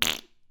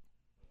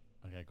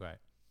 Okay, great.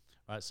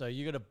 All right, so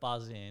you got to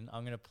buzz in.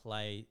 I'm gonna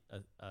play a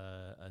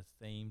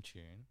theme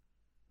tune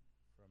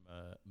from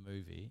a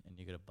movie, and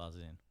you got to buzz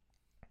in.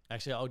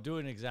 Actually, I'll do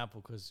an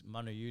example because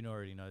Manu, you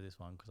already know this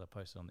one because I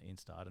posted on the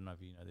Insta. I don't know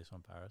if you know this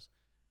one, Paris.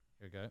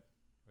 Here we go.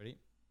 Ready?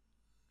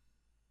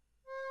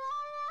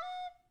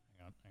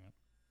 Hang on.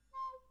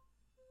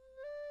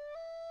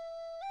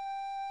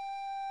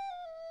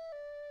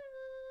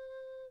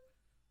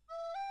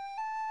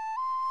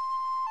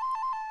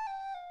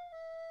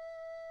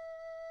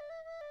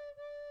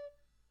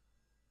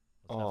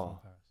 What's that Oh. from,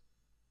 Paris?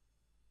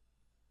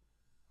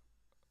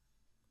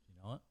 Do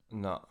you know it?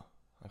 No,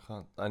 I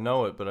can't. I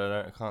know it, but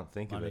I can't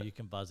think Manu, of it. you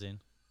can buzz in.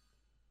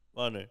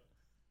 Manu.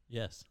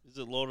 Yes, Is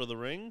it Lord of the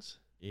Rings?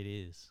 it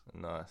is.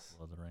 Nice.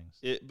 Lord of the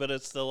Rings. But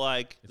it's the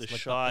like It's the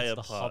like Shire it's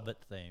the part. Hobbit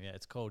theme. Yeah,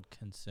 it's called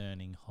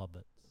Concerning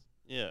Hobbits.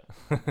 Yeah.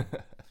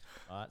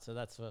 All right, so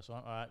that's the first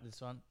one. All right,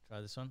 this one.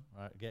 Try this one.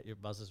 All right, get your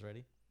buzzers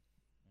ready.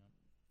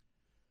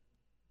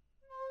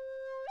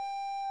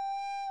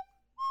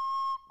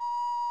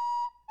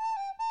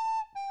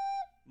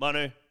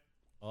 Manu.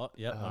 Oh,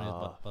 yep, one is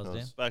Ah, buzzed in.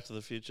 nice. Back to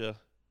the Future.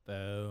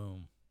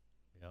 Boom.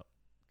 Yep,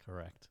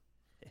 correct.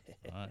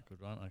 All right,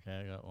 good one. Okay,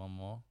 I got one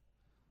more.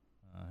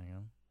 Hang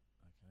on.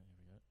 Okay, here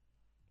we go.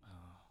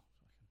 Oh,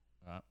 fucking.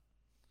 All right.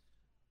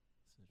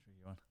 This is a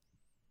tricky one.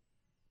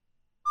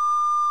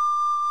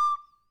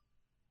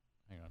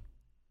 Hang on.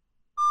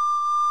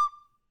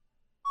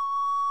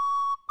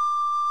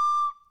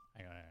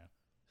 Hang on.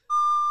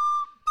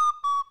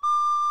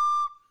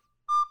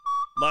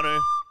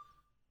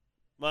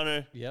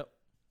 Manu. Yep.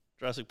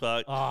 Jurassic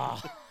Park.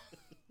 Ah.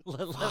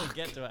 let me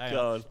get to it. Hang Go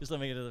on. on. Just let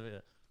me get to the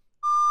video.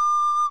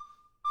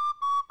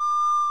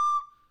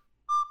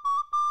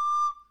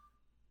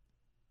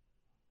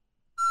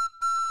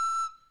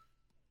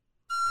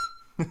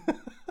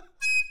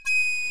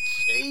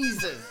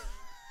 Jesus.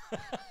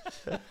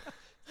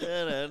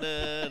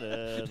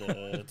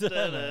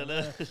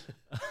 Da-da-da-da-da-da-da.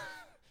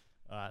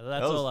 All right,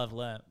 that's was- all I've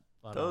learnt.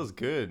 But, That was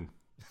good.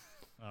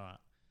 all right.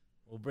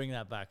 We'll bring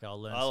that back.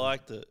 I'll learn. I some-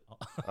 liked it.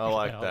 I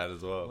like I'll- that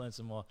as I'll well. learn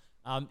some more.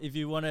 If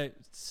you want to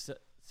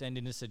send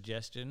in a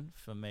suggestion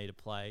for me to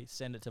play,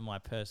 send it to my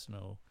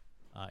personal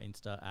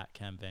Insta at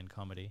CamVan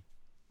Comedy.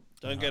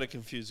 Don't get it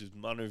confused with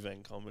Manu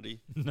Van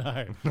comedy.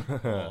 No.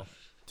 Or-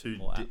 Two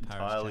or at Paris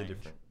entirely Change.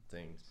 different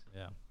things.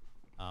 Yeah.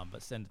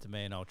 But send it to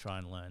me and I'll try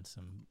and learn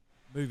some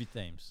movie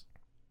themes.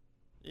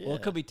 Yeah. Or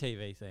it could be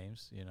TV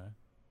themes, you know.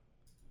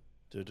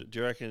 Do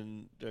you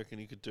reckon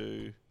you could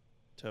do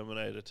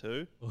Terminator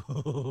 2?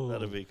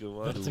 That'd be a good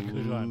one. That's a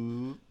good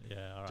one.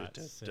 Yeah, all right.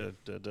 sick.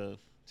 Da-da-da-da.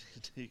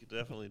 You could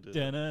definitely do that.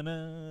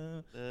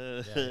 Da-na-na. Yeah, all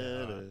right.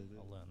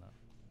 I'll learn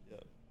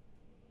that.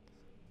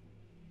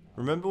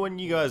 Remember when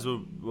you guys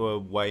were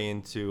way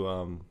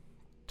into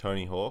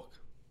Tony Hawk?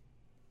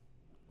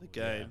 The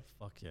game. Yeah,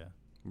 fuck yeah.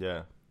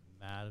 Yeah.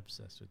 Mad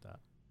obsessed with that.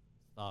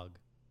 Thug.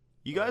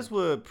 You guys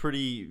were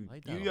pretty.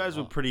 Played that You a guys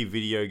were lot. pretty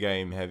video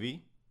game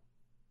heavy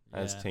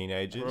as Yeah.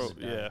 teenagers.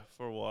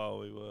 For a while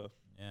we were.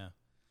 Yeah.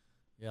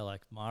 Yeah,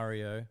 like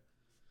Mario. You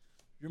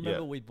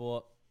remember we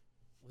bought,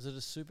 was it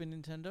a Super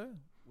Nintendo?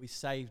 We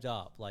saved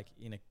up like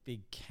in a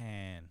big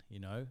can, you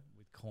know,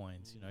 with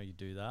coins. You know, you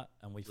do that.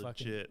 And we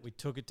Legit. we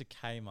took it to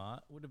Kmart.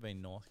 Would have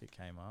been Northcote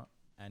Kmart.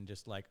 And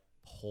just like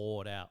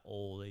poured out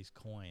all these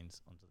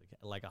coins onto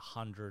the, like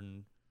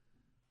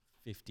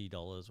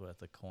 $150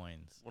 worth of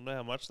coins. Wonder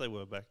how much they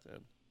were back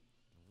then.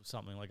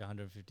 Something like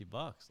 $150.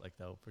 Like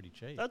they were pretty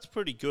cheap. That's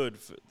pretty good.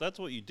 That's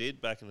what you did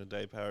back in the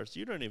day, Paris.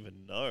 You don't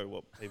even know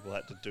what people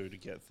had to do to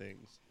get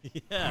things.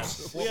 Yeah.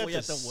 We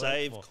had to work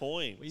save for.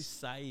 coins. We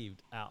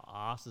saved our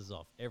asses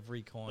off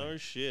every coin. No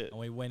shit. And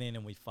we went in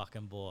and we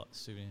fucking bought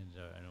Super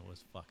Nintendo and it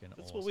was fucking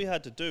That's awesome. what we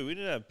had to do. We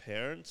didn't have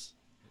parents.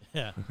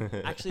 Yeah.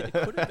 Actually, it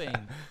could have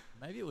been,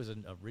 maybe it was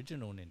an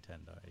original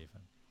Nintendo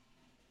even.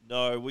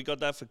 No, we got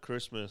that for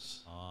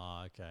Christmas.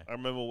 Oh, okay. I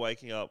remember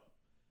waking up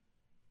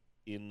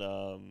in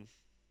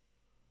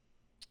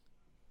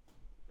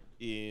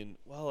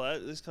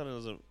this kind of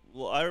doesn't.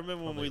 Well, I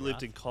remember when Probably we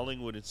lived in Wrath.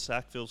 Collingwood in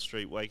Sackville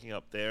Street, waking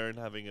up there and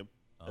having a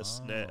Oh,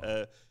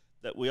 SNES.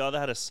 That we either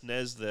had a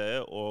SNES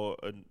there or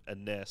a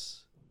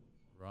NES.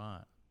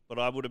 right. but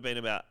I would have been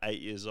about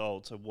 8 years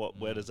old. So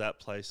where does that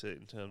place it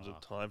in terms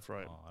of time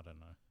frame? Oh, I don't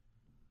know.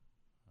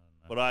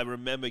 But I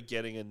remember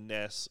getting a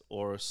NES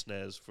or a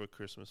SNES for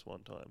Christmas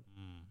one time.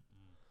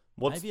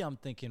 Maybe I'm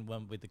thinking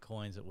with the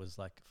coins, it was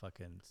like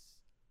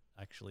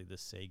actually the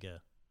Sega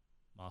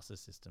Master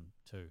System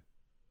 2.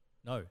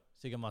 No,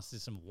 Sega Master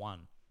System 1.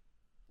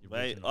 the Mate,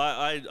 original.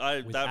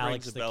 I With that Alex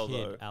rings a the bell Kid.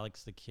 though.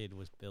 Alex the Kid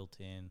was built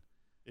in.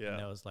 Yeah. And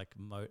there was like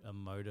a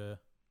motor.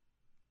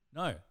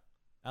 No,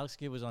 Alex the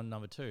Kid was on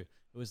number 2.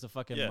 It was the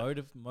fucking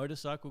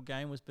motorcycle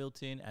game was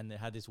built in, and they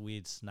had this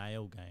weird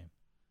snail game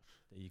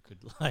that you could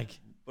like.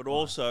 But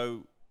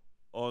also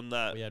on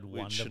that we had with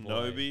Wonder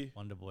Shinobi. Boy,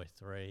 Wonder Boy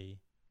 3.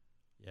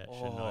 Yeah, Oh.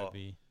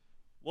 Shinobi.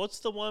 What's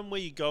the one where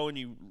you go and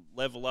you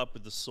level up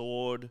with the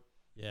sword?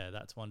 Yeah,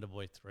 that's Wonder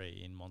Boy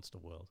 3 in Monster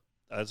World.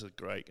 That's a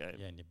great game.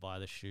 Yeah, and you buy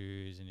the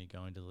shoes and you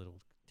go into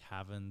little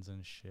taverns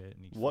and shit.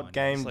 And you What find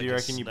game It's do like you a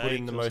reckon you put in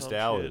snake the or most some shit.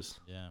 hours?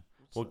 Yeah.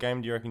 What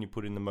game do you reckon you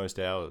put in the most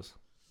hours?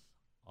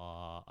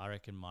 I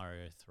reckon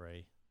Mario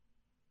 3.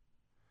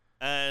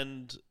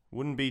 And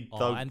Wouldn't be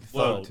And Thug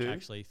World, 2?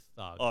 actually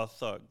Thug. Thug,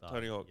 Thug.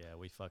 Tony Hawk. Yeah,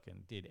 we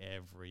fucking did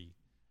every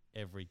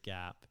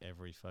gap,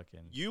 every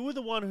fucking. You were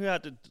the one who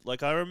had to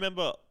like. I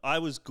remember I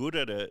was good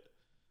at it,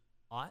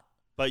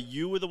 but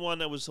you were the one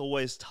that was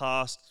always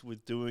tasked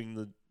with doing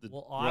the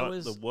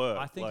the work.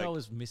 I think like, I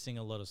was missing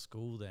a lot of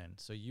school then.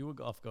 So you were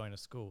off going to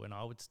school, and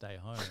I would stay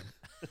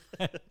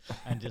home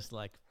and just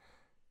like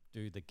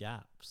do the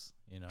gaps.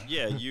 You know.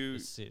 Yeah, you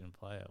just sit and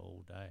play it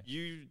all day.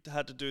 you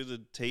had to do the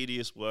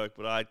tedious work,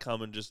 but I'd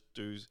come and just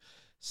do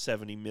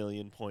 70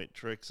 million point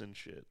tricks and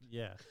shit.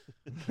 Yeah,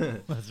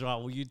 that's right.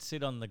 Well, you'd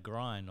sit on the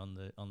grind on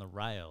the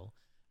rail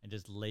and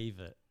just leave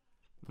it,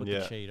 put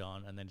the cheat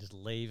on, and then just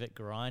leave it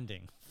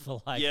grinding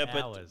for like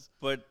hours.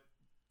 But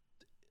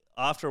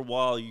after a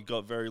while, you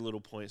got very little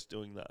points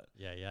doing that.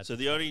 Yeah. So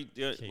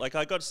like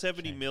I got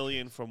 70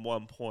 million from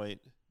 1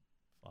 point.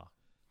 Fuck.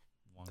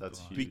 That's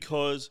grind. huge.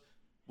 Because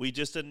we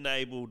just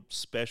enabled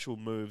special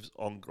moves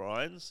on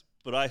grinds,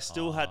 but I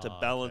still had to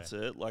balance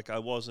it. Like I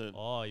wasn't.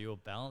 Oh, you were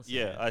balancing.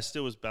 Yeah, it. I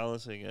still was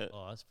balancing it.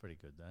 Oh, that's pretty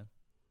good then.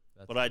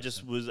 But I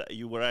just was.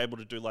 You were able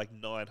to do like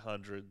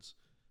 900s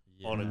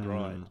on a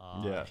grind,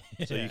 Yeah.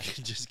 so you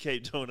can just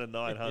keep doing a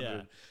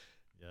 900.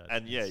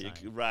 And you insane.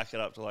 could rack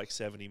it up to like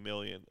 70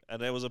 million. And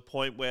there was a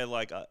point where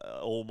like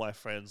all my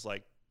friends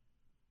like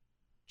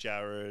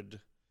Jared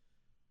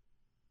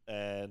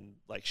and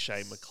like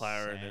Shane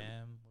McLaren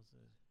and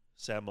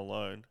Sam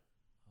Malone.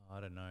 I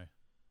don't know.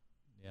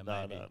 Yeah,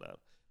 No. maybe.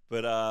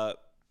 But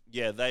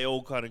they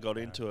all kind of got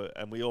into it,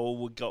 and we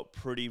all got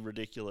pretty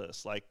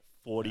ridiculous, like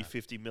 40,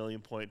 50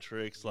 million point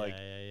tricks. Like,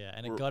 yeah.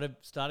 And we're- it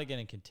started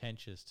getting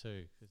contentious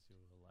too, because you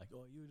were like,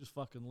 "Oh, you just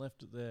fucking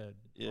left it there."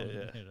 Yeah.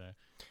 You know.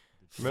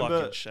 Remember-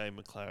 fucking Shane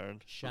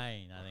McLaren.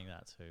 Shane, I think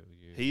that's who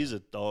you. He's a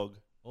dog.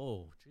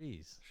 Oh,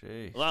 jeez.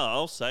 Sheesh. No,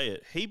 I'll say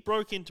it. He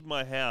broke into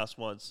my house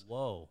once,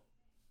 Whoa.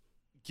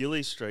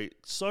 Gilly Street.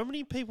 So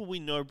many people we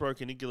know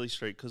broke into Gilly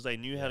Street because they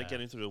knew how to Yeah,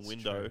 get in through the it's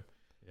window, true.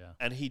 Yeah.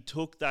 and he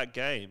took that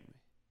game.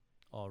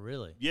 Oh,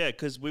 really? Yeah,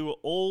 because we were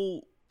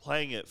all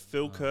playing it.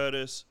 Phil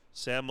Curtis,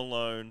 Sam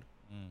Malone.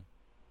 Mm.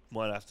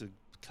 Might have to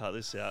cut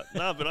this out.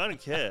 No, but I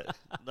don't care.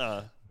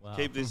 Nah, Wow.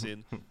 keep this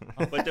in.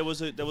 But there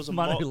was a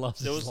Manu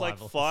loves there his was like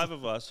rivals. 5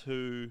 of us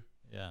who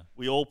Yeah.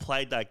 we all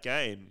played that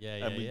game.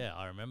 Yeah. and we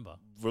I remember.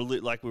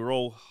 like we were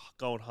all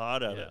going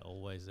hard at Yeah, it.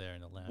 always there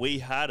in the lounge. We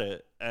had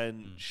it,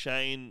 and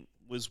Shane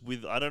was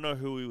with, I don't know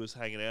who he was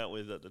hanging out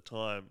with at the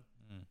time,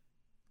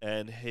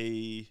 and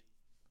he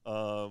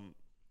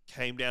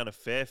came down to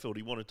Fairfield.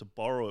 He wanted to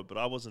borrow it, but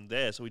I wasn't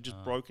there, so he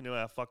just broke into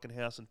our fucking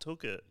house and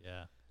took it,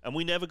 Yeah. and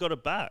we never got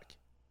it back.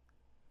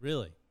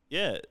 Really?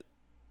 Yeah,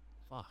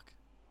 Fuck.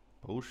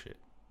 Bullshit.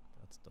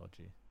 That's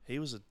dodgy. he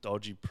was a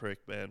dodgy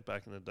prick, man,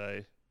 back in the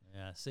day.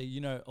 Yeah. See, you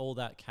know, all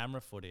that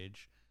camera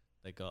footage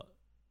they got.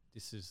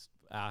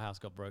 Our house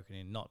got broken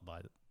in, not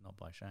by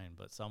Shane,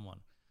 but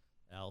someone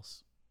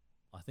else.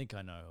 I think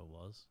I know who it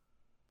was,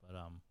 but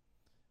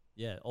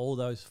yeah, all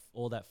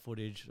that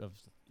footage of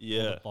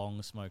all the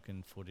bong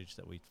smoking footage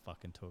that we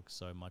fucking took,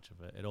 so much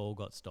of it all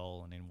got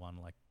stolen in one,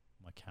 like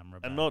my camera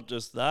bag. And not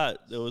just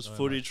that, there was So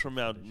footage much from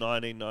our footage.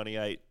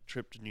 1998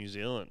 trip to New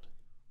Zealand.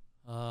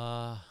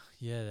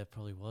 Yeah, there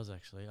probably was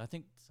actually. I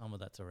think some of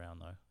that's around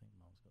though. I think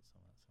Mum's got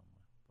some of that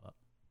somewhere.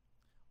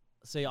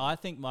 But see, I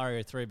think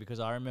Mario 3 because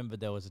I remember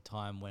there was a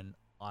time when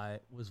I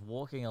was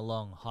walking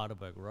along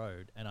Heidelberg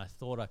Road and I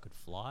thought I could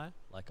fly.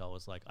 Like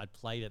I'd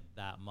played it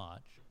that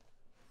much,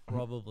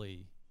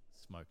 probably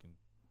smoking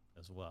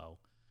as well.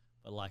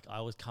 But like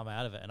I was come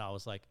out of it and I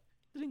was like,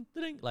 ding,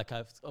 ding, like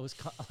I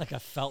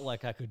felt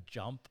like I could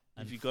jump.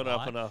 And If you got fly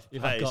up enough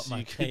if I got pace, my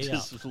you could key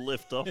just up.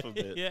 lift off a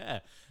bit. Yeah.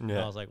 And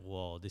Yeah. I was like,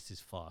 whoa, this is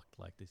fucked.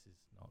 Like this is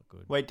not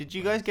good. Wait, did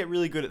you guys get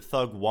really good at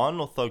Thug 1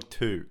 or Thug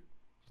 2?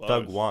 Both.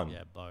 Thug 1.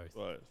 Yeah, both.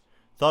 Right.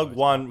 Thug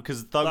 1,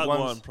 because Thug Thug 1's...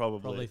 one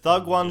probably.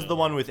 Thug 1's yeah. the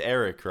one with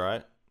Eric,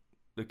 right?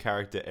 The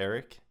character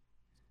Eric.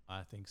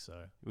 I think so.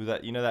 With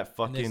that, you know that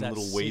And there's fucking that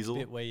little sick weasel?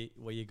 bit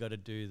where you got to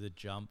do the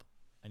jump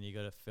and you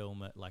got to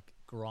film it like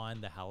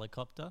grind the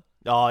helicopter.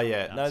 Oh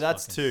yeah, no, That's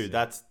that's fucking two. sick.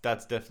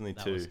 That's definitely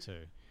That two. was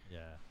two. Yeah,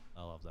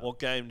 I love that. What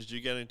game did you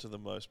get into the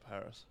most,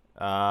 Paris?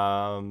 Me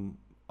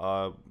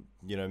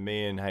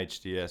and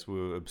HDS, we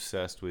were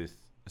obsessed with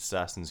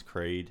Assassin's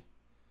Creed.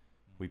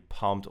 We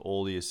pumped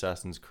all the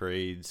Assassin's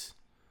Creeds.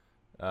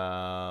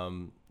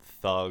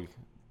 Thug.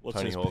 What's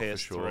Tony his Hawk for PS3?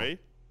 sure.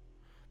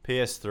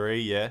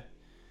 PS3, yeah.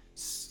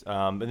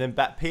 And then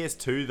back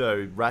PS2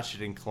 though,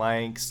 Ratchet and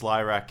Clank,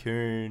 Sly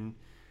Raccoon.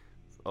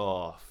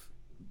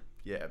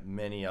 Yeah,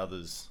 many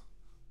others.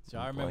 So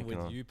I I'm remember blanking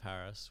with on. you,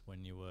 Paris,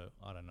 when you were,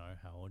 I don't know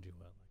how old you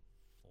were, like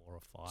 4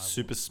 or 5.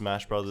 Super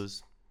Smash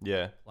Brothers.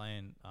 Yeah.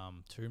 Playing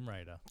Tomb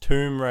Raider.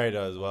 Tomb Raider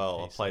as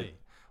well. I PC. played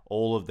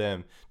all of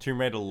them.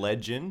 Tomb Raider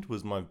Legend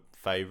was my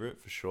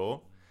favorite for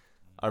sure.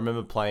 I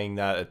remember playing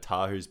that at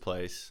Tahu's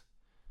place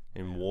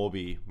in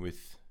Warby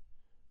with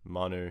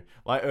Manu.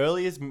 My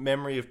earliest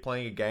memory of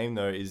playing a game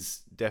though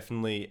is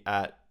definitely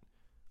at,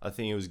 I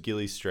think it was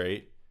Gilly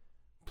Street,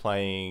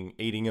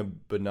 eating a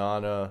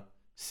banana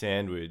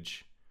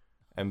sandwich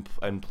and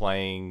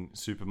playing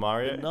Super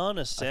Mario.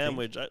 Banana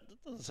sandwich. That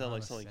doesn't sound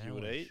like Banana something you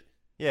would sandwich. eat.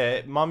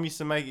 Yeah, Mum used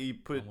to make it. You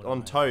put would've on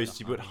made it toast. the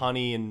You put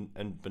honey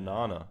and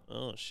banana.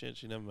 Oh shit!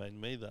 She never made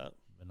me that.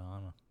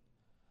 Banana.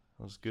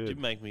 That was She good. did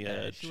make me Yeah,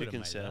 a she would've chicken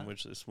made that.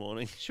 sandwich this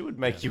morning. She would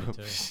make Yeah, you. me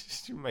too.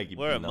 She would make you.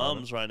 We're at banana.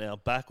 Mum's right now,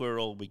 back where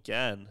it all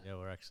began. Yeah,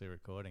 we're actually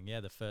recording. Yeah,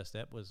 the first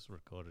ep was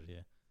recorded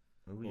here.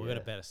 Oh, Well, we've got a yeah.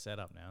 better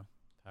setup now.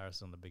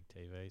 Paris on the big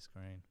TV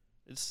screen.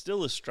 It's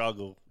still a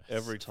struggle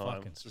every It's time.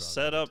 fucking The struggle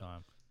setup every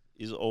time.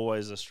 is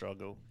always a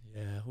struggle,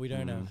 Yeah, we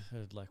don't Mm.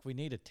 have, we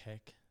need a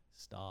tech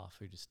staff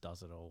who just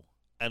does it all.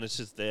 and it's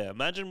just there.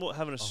 Imagine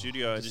having a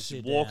studio you and just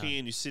just sit walking down.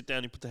 in, you sit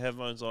down, you put the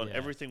headphones on, Yeah.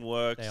 everything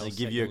works. They all They set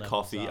give you a levels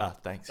coffee. Ah,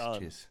 up. thanks. Done.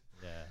 Cheers.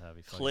 Yeah, that'd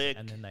be fun. Click.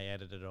 And then they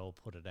edit it all,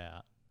 put it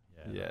out.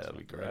 Yeah, Yeah, that's that'd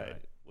be fucking great.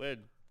 Right. We're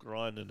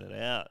grinding it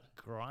out.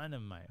 Grind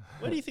 'em, mate.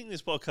 Where do you think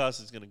this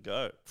podcast is going to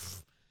go?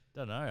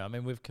 Don't know. I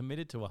mean, we've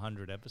committed to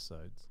 100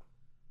 episodes.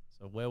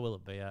 So where will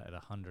it be at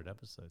 100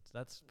 episodes?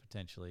 That's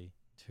potentially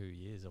 2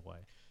 years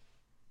away.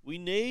 We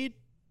need.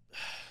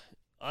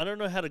 I don't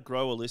know how to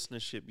grow a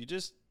listenership. You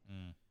just.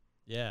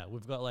 Yeah,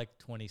 we've got like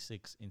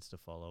 26 Insta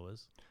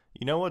followers.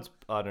 You know what's?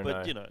 I don't know.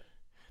 But, you know.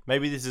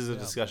 Maybe this is a Yeah,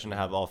 discussion to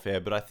have off air,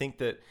 but I think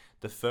that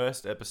the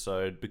first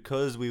episode,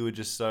 because we were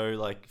just so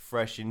like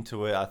fresh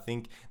into it, I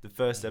think the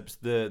first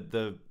episode,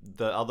 the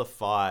other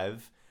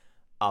 5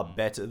 are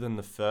better than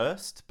the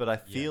first. But I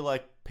feel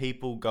like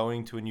people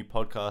going to a new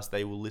podcast,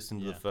 they will listen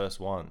to Yeah. the first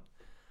one,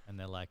 And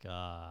they're like,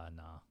 nah.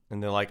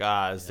 and they're like,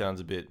 this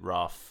sounds a bit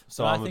rough.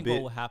 So So I I'm a think bit,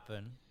 what will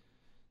happen,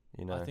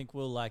 you know, I think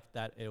we'll like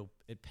that.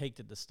 It peaked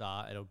at the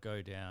start. It'll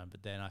go down,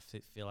 but then I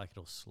feel like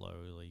it'll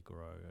slowly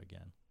grow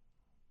again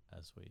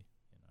as we,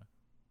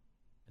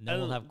 and then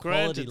we'll have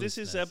quality granted, this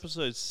is listeners.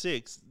 episode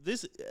 6.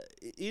 This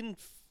in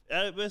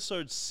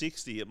episode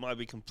 60, it might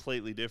be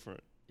completely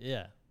different.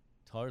 Yeah,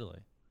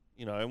 totally.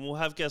 You know, and we'll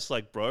have guests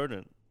like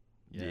Broden.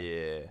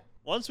 yeah.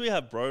 Once we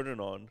have Broden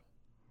on,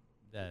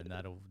 Then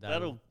that'll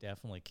That'll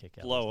definitely kick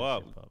out. blow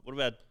up. listenership What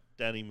about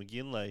Danny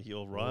McGinley,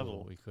 your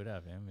rival? Ooh, we could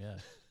have him. Yeah.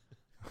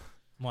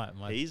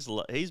 my He's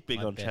big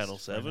my on best Channel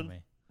 7.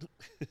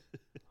 frenemy.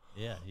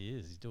 Yeah, he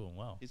is. He's doing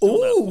well. He's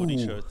doing that footy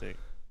Ooh. show thing.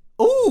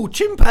 Oh,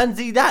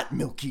 chimpanzee, that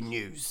milky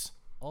news.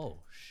 Oh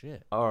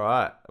shit! All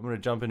right, I'm gonna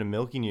jump into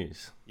milky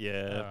news.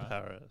 Yeah, Alright.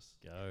 Paris.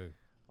 Go.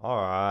 All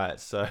right,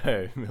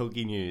 so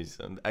milky news.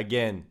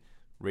 Again,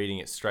 reading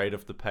it straight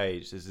off the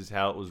page. This is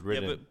how it was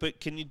written. Yeah, but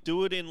can you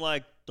do it in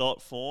like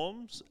dot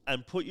forms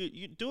and put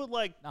you do it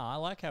like No, I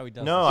like how he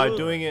does. No,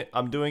 this.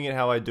 I'm doing it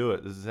how I do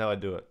it. This is how I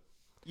do it.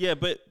 yeah,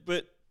 but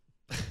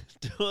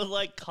do it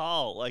like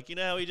Carl. Like, you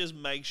know how he just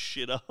makes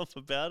shit up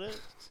about it?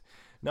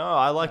 No,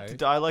 I like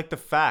No. I like the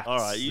facts. All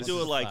right, you This do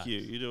is it like facts. you.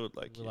 You do it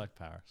like We you. like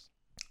Paris.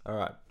 All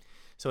right.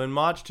 So in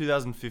March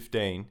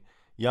 2015,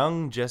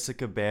 young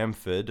Jessica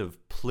Bamford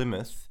of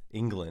Plymouth,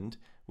 England,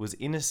 was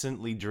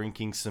innocently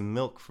drinking some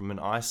milk from an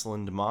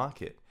Iceland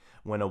market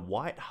when a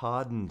white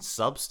hardened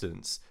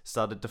substance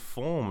started to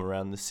form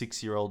around the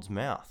 6-year-old's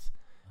mouth.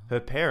 Her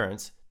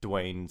parents,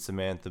 Dwayne and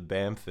Samantha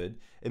Bamford,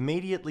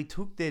 immediately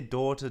took their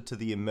daughter to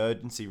the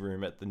emergency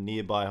room at the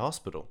nearby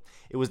hospital.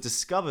 It was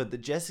discovered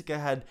that Jessica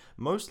had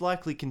most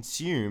likely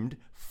consumed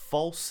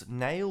false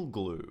nail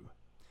glue.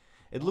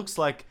 It looks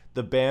like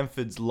the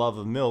Bamford's love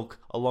of milk,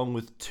 along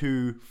with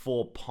 2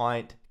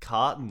 4-pint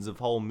cartons of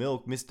whole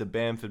milk Mr.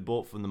 Bamford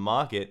bought from the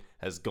market,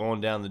 has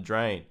gone down the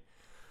drain.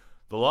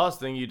 The last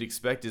thing you'd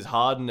expect is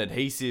hardened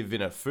adhesive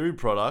in a food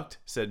product,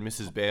 said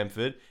Mrs.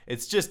 Bamford.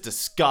 It's just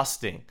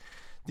disgusting.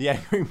 The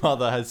angry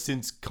mother has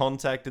since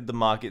contacted the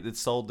market that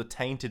sold the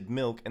tainted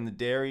milk and the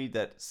dairy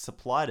that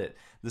supplied it.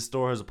 The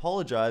store has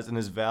apologized and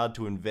has vowed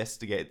to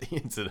investigate the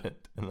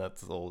incident. And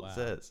that's all Wow. it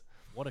says.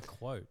 What a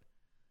quote.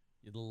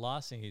 The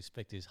last thing you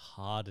expect is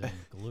hardened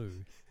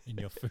glue in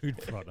your food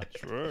product.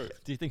 True.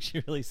 Do you think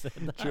she really said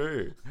that?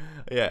 True.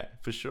 Yeah,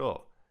 for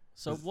sure.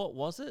 So what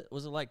was it?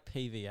 Was it like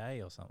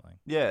PVA or something?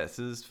 Yeah,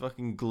 so there's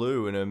fucking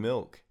glue in her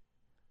milk.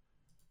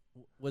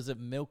 Was it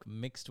milk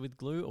mixed with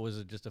glue, or was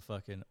it just a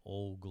fucking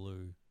all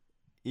glue?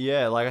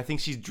 Yeah, like I think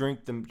she's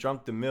drunk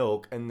the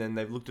milk, and then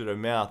they've looked at her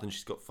mouth, and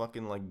she's got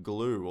fucking like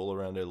glue all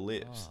around her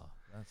lips. Oh,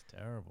 that's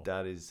terrible.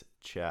 That is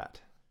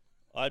chat.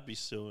 I'd be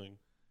suing.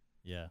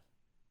 Yeah.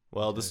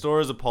 Well, the too. store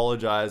has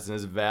apologized and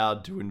has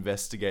vowed to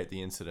investigate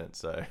the incident,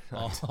 so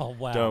Oh,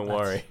 wow. don't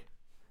that's- worry.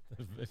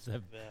 If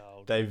they've-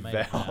 Vowed. They made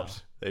a vow. vowed.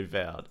 They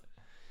vowed.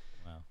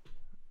 wow.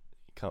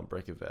 You can't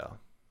break a vow.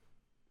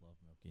 Love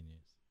milky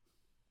news.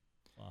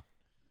 Fuck.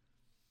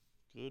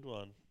 Good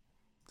one.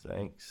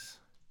 Thanks.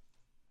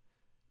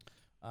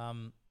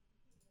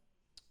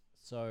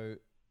 So,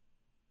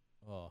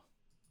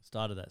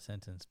 started that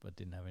sentence but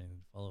didn't have anything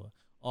to follow it.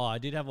 Oh, I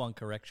did have one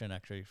correction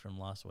actually from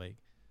last week.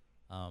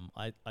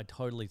 I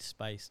totally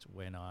spaced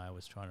when I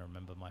was trying to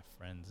remember my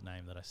friend's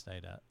name that I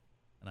stayed at,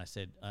 and I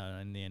said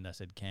in the end I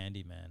said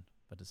Candyman,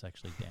 but it's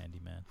actually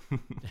Dandyman.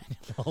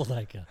 Daniel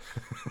Oldacre.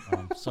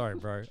 Sorry,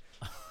 bro.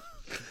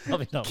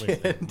 Probably not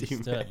listening.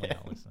 Candyman. Certainly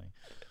not listening.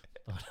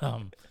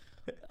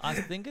 But I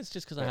think it's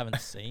just because I haven't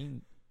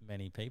seen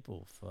many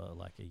people for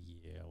like a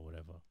year or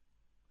whatever,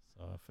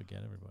 so I forget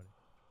everybody.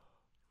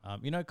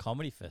 You know,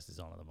 Comedy Fest is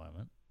on at the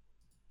moment.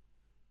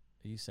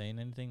 Are you seeing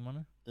anything,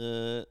 Mono?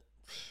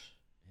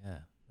 Yeah,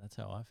 that's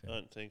how I feel.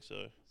 Don't think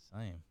so.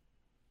 Same.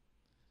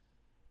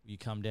 You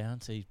come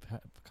down, see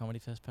Comedy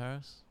Fest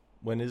Paris?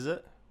 When is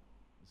it?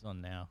 It's on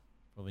now.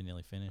 Probably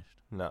nearly finished.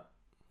 No.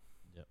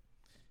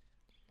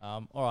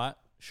 All right,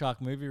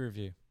 Shark movie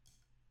review.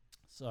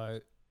 So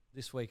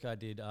this week I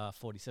did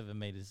 47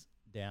 Meters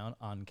Down,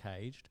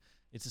 Uncaged.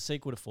 It's a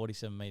sequel to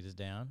 47 Meters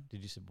Down.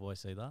 Did you boys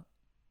see that?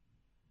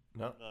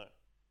 No. No.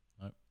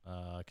 Nope.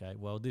 Okay.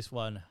 Well, this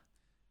one,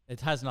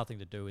 it has nothing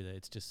to do with it.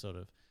 It's just sort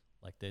of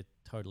like they're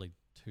totally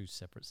two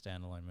separate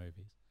standalone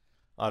movies.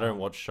 I don't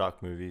watch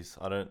shark movies.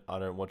 I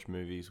don't watch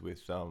movies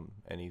with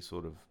any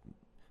sort of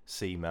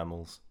sea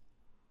mammals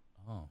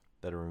Oh,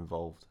 that are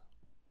involved.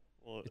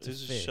 Well, It's a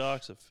is fish.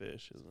 shark's a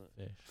fish, isn't it?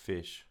 fish.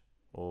 Fish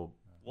or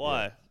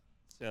Why?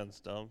 Sounds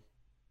dumb.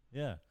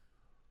 Yeah.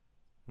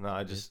 no,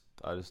 I just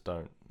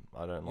don't.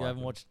 I don't You like. haven't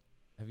them. watched?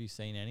 Have you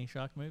seen any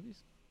shark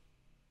movies?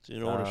 Do you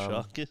know what a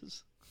shark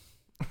is?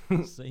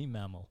 Sea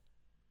mammal.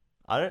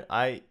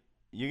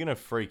 You're gonna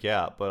freak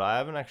out, but I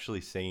haven't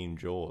actually seen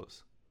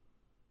Jaws.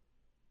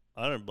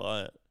 I don't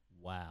buy it.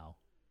 Wow.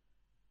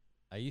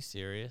 Are you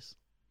serious?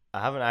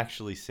 I haven't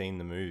actually seen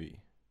the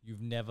movie.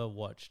 You've never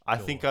watched? I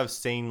think Jaws? I've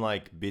seen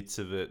like bits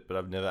of it, but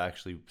I've never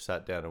actually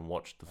sat down and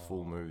watched the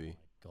full movie.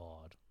 My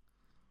God.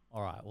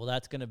 All right. Well,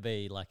 that's going to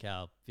be like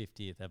our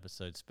 50th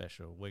episode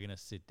special. We're going to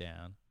sit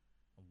down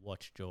and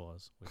watch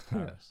Jaws with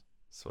Paris.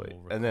 Sweet.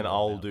 We'll And then record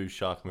I'll about do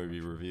shark movie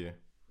review.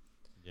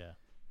 Yeah.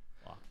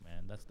 Fuck,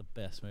 man. That's the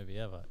best movie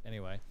ever.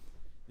 Anyway,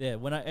 yeah,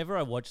 whenever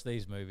I watch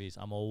these movies,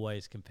 I'm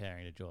always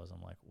comparing to Jaws.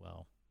 I'm like,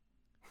 well,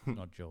 it's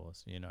not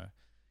Jaws, you know?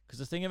 Because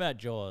the thing about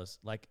Jaws,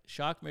 like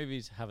shark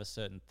movies have a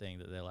certain thing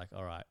that they're like,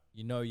 all right,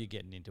 you know you're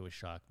getting into a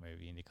shark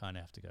movie and you kind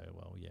of have to go,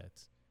 well, yeah,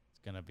 it's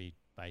going to be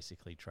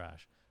basically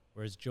trash.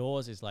 Whereas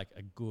Jaws is like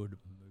a good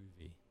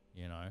movie,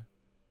 you know,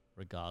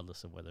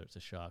 regardless of whether it's a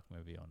shark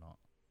movie or not.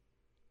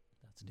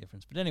 That's the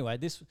difference. But anyway,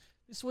 this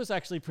was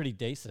actually pretty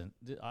decent.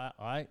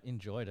 I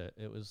enjoyed it.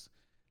 It was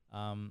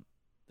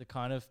the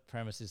kind of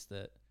premise is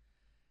that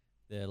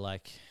they're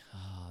like,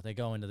 they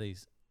go into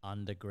these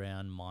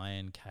underground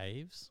Mayan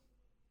caves.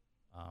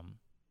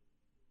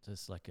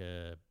 Just like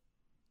a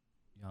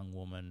young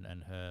woman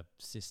and her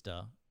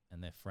sister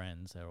and their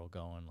friends, they're all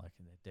going like,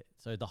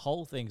 so the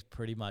whole thing's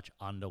pretty much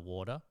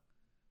underwater,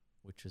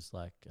 which is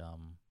like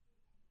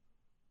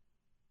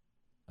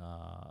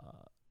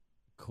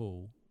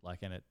cool. Like,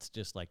 and it's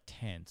just like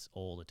tense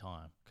all the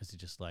time because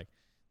it's just like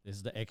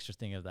there's the extra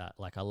thing of that.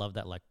 Like, I love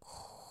that, like,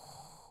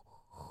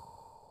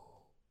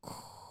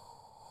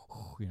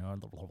 you know,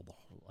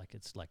 like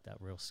it's like that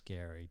real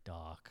scary,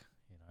 dark,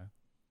 you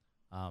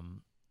know.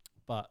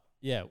 But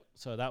yeah,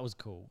 so that was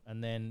cool.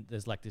 And then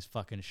there's like this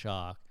fucking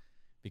shark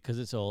because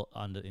it's all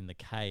under in the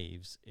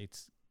caves.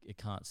 It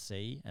can't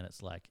see, and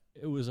it's like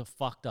it was a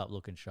fucked up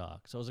looking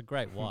shark. So it was a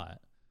great white,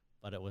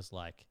 but it was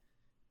like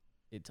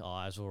its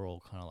eyes were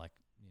all kind of like,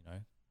 you know,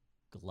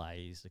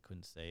 glazed. I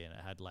couldn't see, and it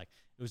had like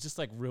it was just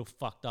like real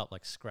fucked up,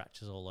 like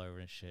scratches all over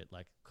and shit.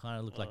 Like kind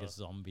of looked like a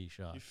zombie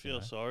shark. You feel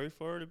know? sorry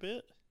for it a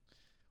bit?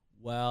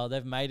 Well,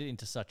 they've made it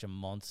into such a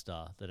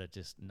monster that it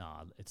just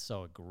it's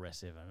so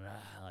aggressive and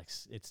like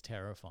it's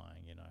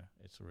terrifying, you know.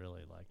 It's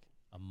really like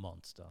a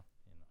monster,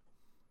 you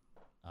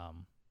know.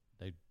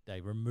 They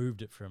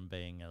removed it from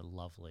being a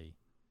lovely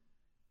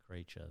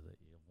creature that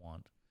you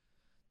want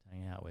to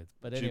hang out with.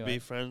 But Would anyway, you be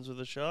friends with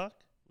a shark?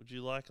 Would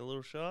you like a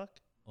little shark?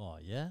 oh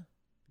yeah,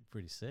 be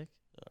pretty sick.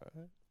 All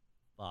right.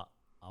 But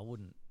I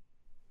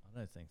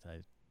don't think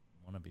they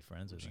want to be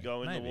friends Would with you me.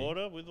 go in Maybe. the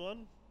water with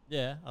one?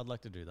 Yeah, I'd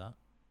like to do that.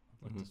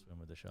 I'd like to swim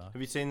with the shark.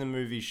 Have you seen the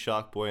movie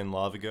Shark Boy and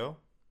Lava Girl?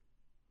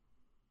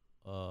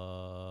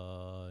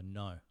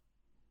 No.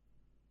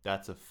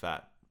 That's a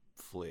fat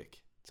flick.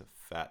 It's a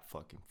fat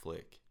fucking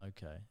flick.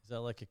 Okay. Is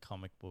that like a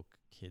comic book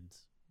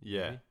kids?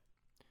 Yeah. movie?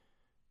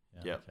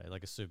 Yeah. Yep. Okay.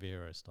 Like a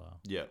superhero style.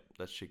 Yeah,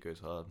 that shit goes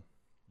hard.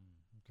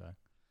 Okay.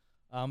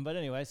 But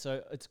anyway,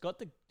 so it's got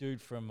the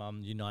dude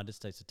from United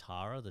States of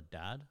Tara, the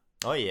dad.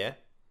 Oh yeah,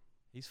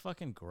 He's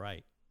fucking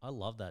great. I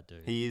love that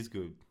dude. he is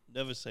good.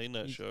 Never seen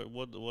that show.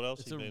 What else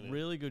It's he a been in?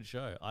 really good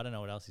show. I don't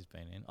know what else he's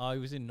been in. Oh, he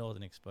was in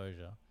Northern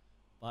Exposure.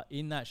 But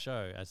in that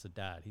show, as the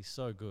dad, he's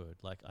so good.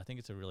 Like, I think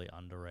it's a really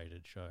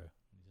underrated show.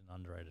 He's an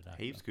underrated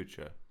actor. Heaps good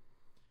show.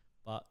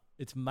 But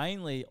it's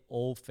mainly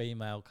all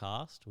female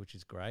cast, which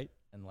is great.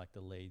 And, like,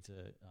 the leads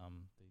are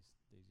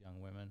these young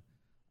women.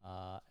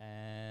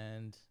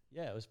 And,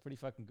 yeah, it was pretty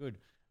fucking good.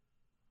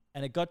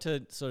 And it got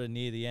to sort of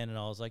near the end, and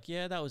I was like,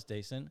 yeah, that was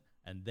decent.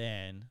 And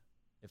then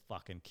it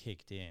fucking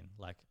kicked in.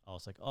 Like, I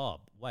was like,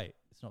 oh, wait,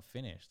 it's not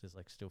finished. There's,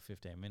 like, still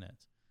 15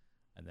 minutes.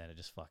 And then it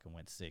just fucking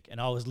went sick.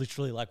 And I was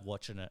literally, like,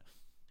 watching it.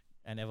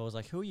 And Eva was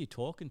like, who are you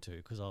talking to?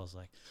 Because I was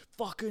like,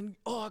 fucking,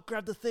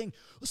 grab the thing.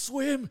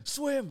 Swim.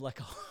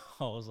 Like,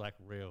 I was, like,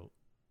 real,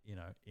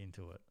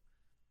 into it.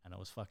 And it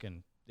was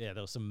fucking, yeah,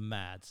 there was some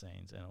mad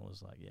scenes. And it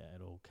was like, yeah,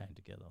 it all came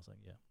together. I was like,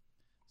 yeah.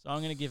 So I'm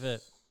going to give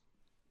it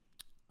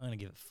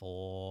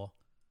 4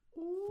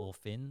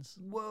 fins.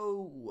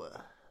 Whoa.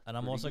 And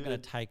I'm Pretty also going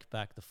good. to take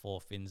back the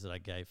 4 fins that I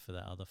gave for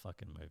that other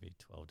fucking movie,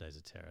 12 Days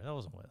of Terror. That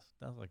wasn't worth.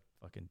 That was like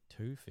fucking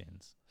 2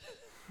 fins.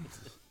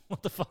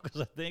 What the fuck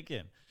was I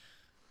thinking?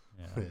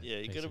 Yeah,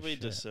 you piece got to of be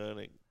shit.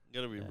 discerning. You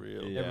got to be Yeah.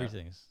 real. Yeah.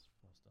 Everything's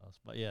 4 stars.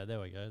 But yeah, there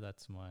we go.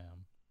 That's my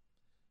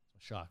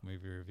shark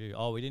movie review.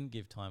 Oh, we didn't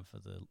give time for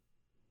the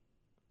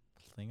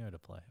thingo to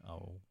play. Oh,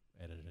 we'll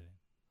edit it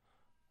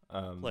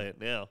in. Play it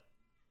now.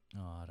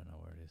 Oh, I don't know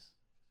where it is.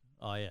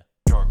 Oh, yeah.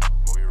 Shark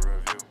movie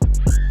review.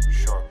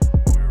 Shark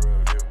movie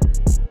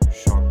review.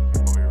 Shark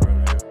movie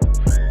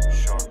review.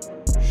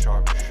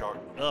 Shark.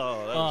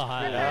 Oh, that Oh, was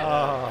hi. pretty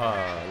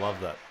Ah, I love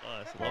that.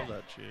 nice. I love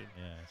that tune.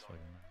 Yeah, it's fucking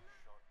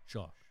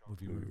shark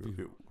movie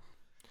review.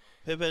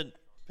 Pippin.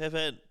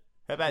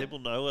 How about People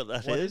know what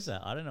that What is. is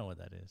that? I don't know what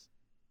that is.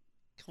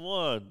 Come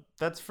on.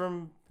 that's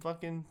from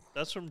fucking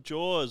That's from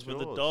Jaws with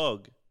the Jaws.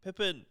 dog.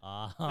 Pippin.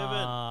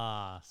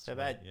 Ah, sweet.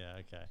 bad. Yeah,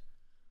 okay.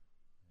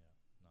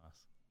 Yeah,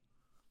 nice.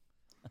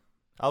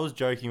 I was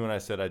joking when I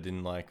said I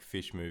didn't like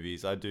fish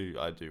movies. I do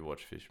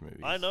watch fish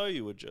movies. I know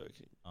you were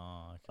joking.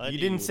 Oh, okay. I You knew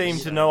didn't were seem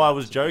to saying know I that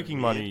was to be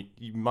joking, weird.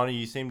 Money.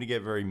 You seem to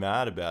get very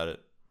mad about it.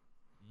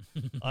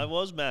 I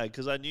was mad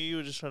because I knew you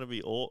were just trying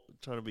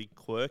to be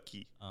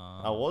quirky.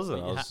 I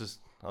wasn't. but I you was just.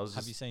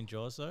 Have you seen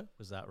Jaws though?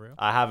 Was that real?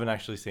 I haven't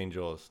actually seen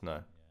Jaws. No. Yeah.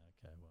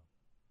 Okay. Well,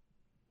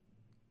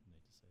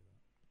 need to see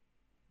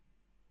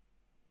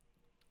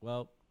that.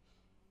 Well,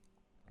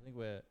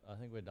 I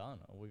think we're done.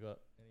 Have we got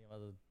any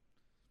other?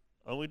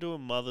 Are we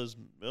doing Mother's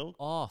Milk?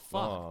 Oh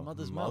fuck! Oh,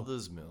 Mother's milk.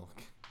 Mother's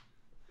milk.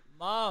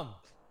 Mom.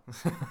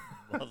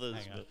 Mother's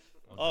Hang on. Milk.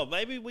 Oh,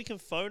 maybe we can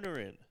phone her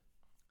in.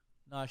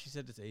 No, she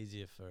said it's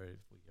easier for if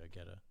we go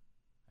get her.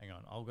 Hang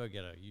on, I'll go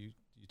get her. You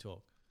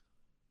talk.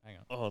 Hang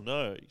on. Oh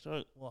no, you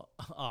don't. What?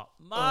 Oh,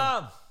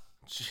 Mom.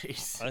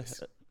 Jesus. I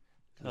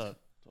can't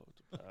talk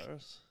to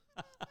Paris.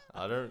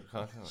 I don't.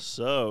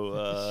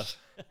 So,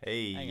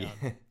 Hey. Hang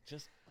on.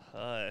 Just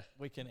hi.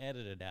 we can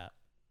edit it out.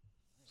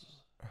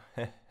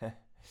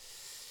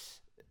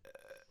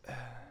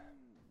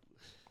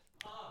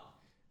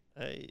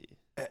 Hey,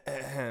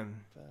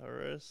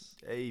 Paris.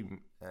 Hey,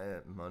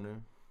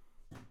 Manu.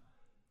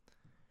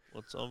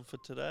 What's on for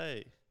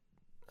today?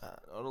 Not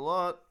a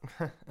lot.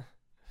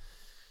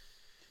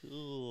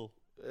 Cool.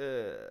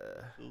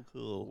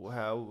 Cool.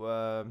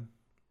 How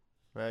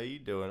are you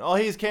doing? Oh,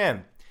 here's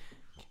Cam.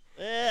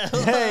 Yeah.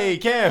 Hey,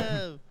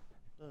 Cam.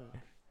 No.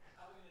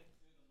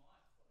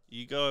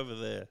 You go over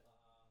there.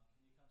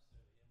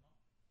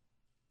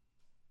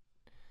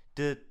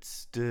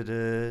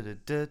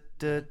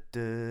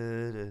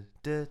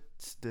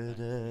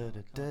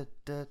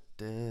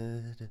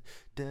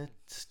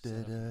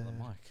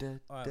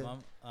 All right,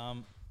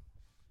 Mum.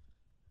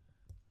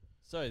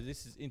 So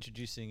this is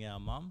introducing our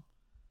mum.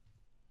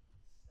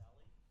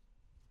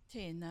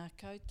 Tēnā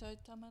koutou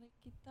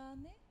tamariki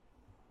tāne.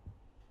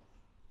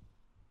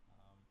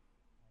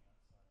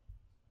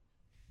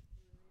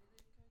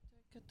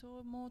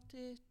 Katoa mō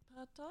te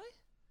pātai.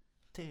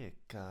 Te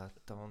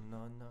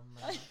katonona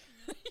mai.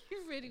 Are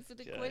you ready for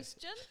the Okay.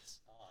 questions?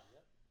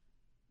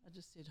 I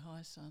just said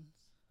hi, sons.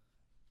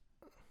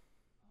 All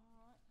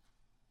right.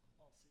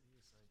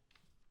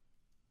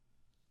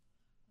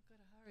 I've got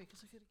to hurry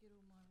because I've got to get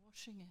all my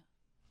washing out.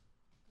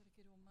 I've got to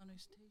get all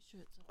Manu's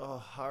t-shirts up. Oh,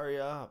 hurry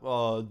up.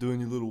 Oh, doing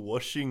your little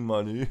washing,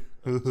 Manu.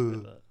 Do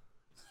that.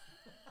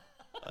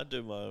 I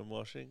do my own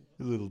washing.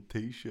 Your little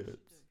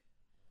t-shirts.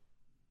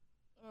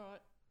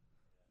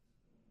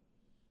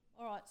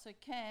 All right, so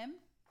Cam,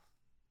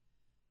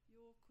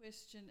 your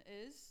question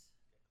is,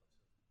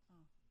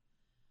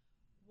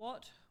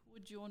 what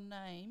would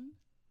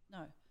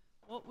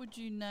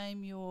you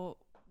name your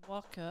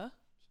waka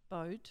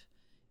boat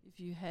if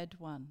you had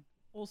one?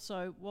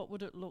 Also, what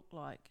would it look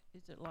like?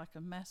 Is it like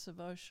a massive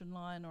ocean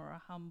lion or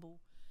a humble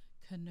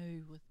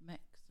canoe with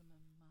maximum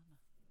mana?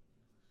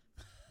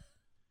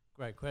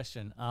 Great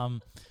question.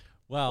 Well,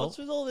 What's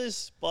with all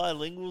this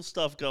bilingual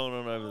stuff going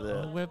on over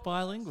there? we're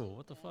bilingual.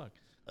 What the fuck?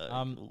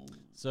 Oh,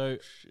 So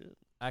shit.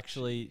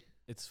 actually,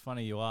 it's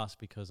funny you ask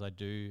because I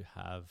do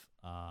have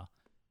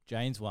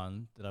Jane's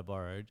one that I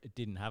borrowed. It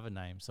didn't have a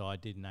name, so I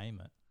did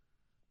name it.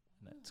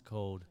 And it's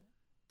called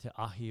Te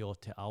Ahi o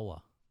Te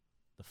Awa,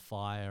 the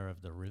fire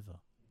of the river,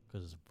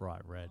 because it's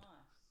bright red.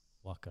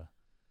 Waka.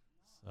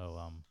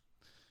 So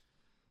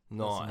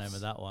that's the name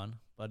of that one.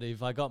 But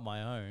if I got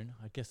my own,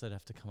 I guess I'd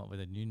have to come up with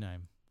a new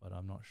name, but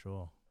I'm not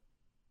sure.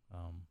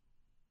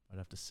 I'd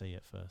have to see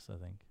it first, I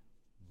think.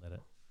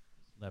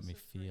 Let me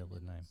feel the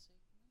name.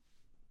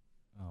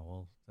 Oh,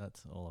 well,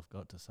 that's all I've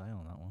got to say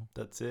on that one.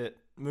 That's it.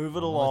 Move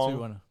it Unless along. we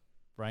want to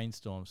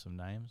brainstorm some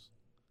names.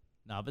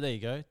 No, but there you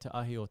go. Te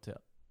Ahi or Te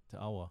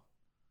Awa.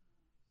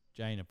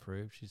 Jane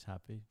approved. She's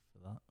happy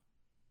for that.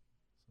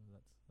 So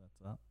that's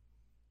that. All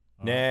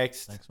right.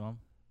 Next. Thanks, Mum.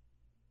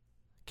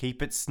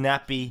 Keep it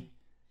snappy.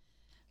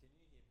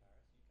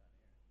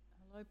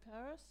 Hello,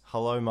 Paris?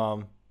 Hello,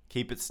 Mum.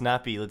 Keep it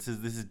snappy. This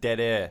is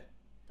dead air.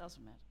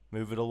 Doesn't matter.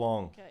 Move it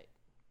along. Okay.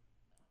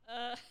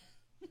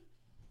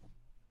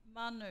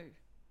 Manu,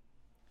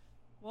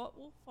 what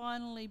will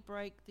finally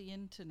break the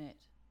internet,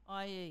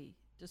 i.e.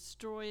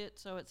 destroy it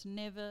so it's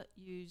never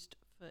used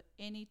for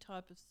any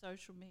type of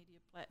social media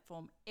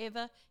platform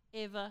ever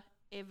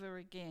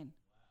again?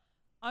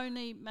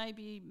 Only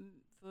maybe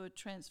for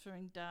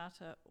transferring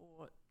data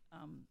or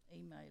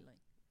emailing.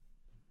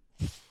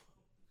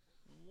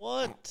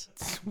 What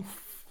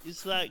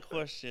is that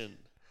question?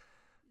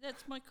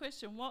 That's my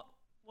question. What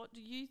do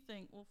you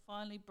think will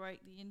finally break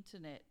the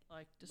internet?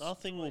 Like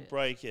Nothing will destroy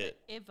break it.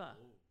 Ever.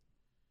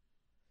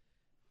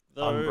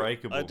 Though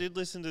Unbreakable. I did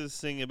listen to this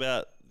thing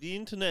about the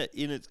internet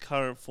in its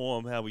current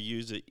form, how we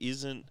use it,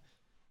 isn't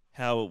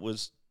how it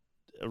was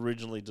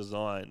originally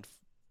designed.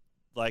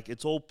 Like,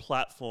 it's all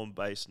platform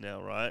based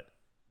now, right?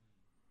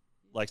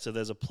 Like, so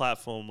there's a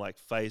platform like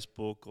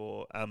Facebook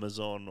or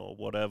Amazon or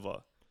whatever.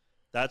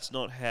 That's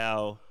not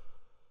how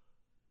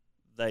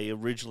they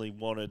originally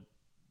wanted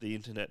the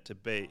internet to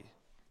be.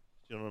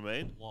 Do you know what I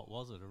mean? What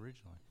was it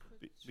originally?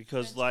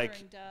 Because like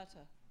Transferring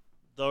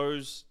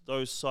data.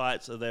 those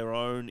sites are their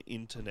own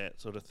internet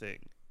sort of thing,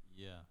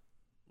 Yeah.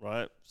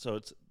 right? So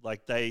it's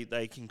like they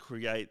can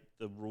create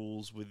the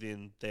rules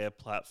within their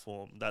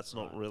platform. That's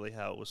not Right. really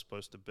how it was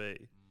supposed to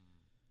be.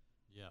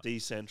 Yeah.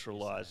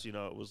 Decentralized, you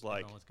know, it was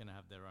like, everyone's going to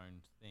have their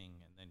own thing,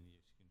 and then you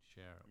can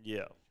share it. yeah.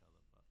 With each other,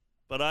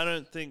 But I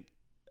don't think,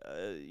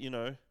 you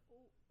know,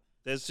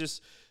 there's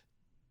just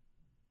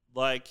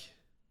like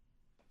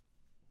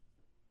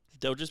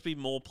there'll just be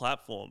more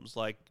platforms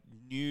like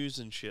news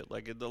and shit.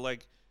 Like they're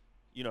like,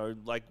 you know,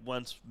 like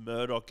once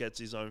Murdoch gets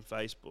his own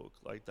Facebook,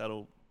 like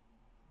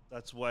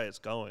that's the way it's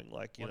going.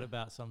 Like, you what know,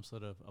 about some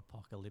sort of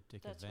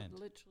apocalyptic That's event?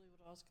 literally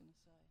what I was going to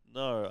say.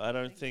 no, I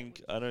don't think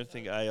think that would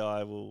think go.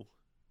 AI will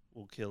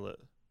kill it.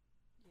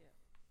 Yeah.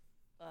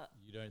 But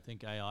You don't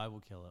think AI will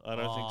kill it? I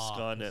don't think Oh, 'cause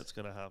Skynet's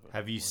gonna happen.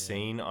 Have you Well, yeah.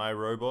 seen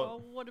iRobot? well,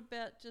 what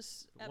about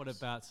just What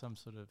about some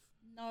sort of...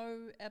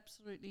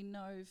 absolutely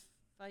no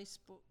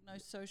Facebook, no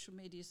social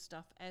media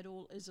stuff at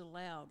all is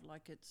allowed?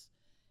 Like it's,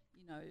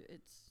 you know,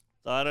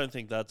 I don't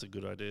think that's a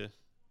good idea.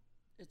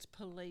 it's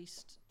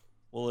policed.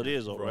 Well, it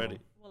is already.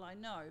 Wrong. Well, I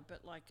know,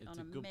 but like It's on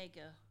a a good-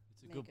 mega.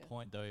 It's a good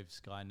point, though, if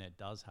Skynet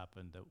does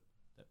happen, that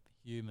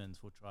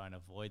humans will try and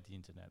avoid the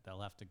internet.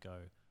 They'll have to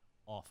go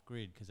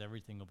off-grid because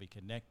everything will be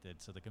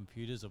connected, so the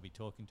computers will be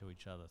talking to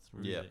each other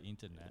through Yeah. the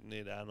internet.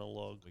 Need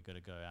analog. We've got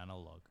to go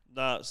analog.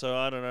 No, so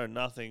I don't know.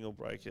 Nothing will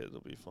break it.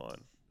 It'll be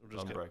fine. It'll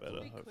just get Unbreakable.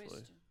 better, Big hopefully.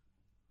 question.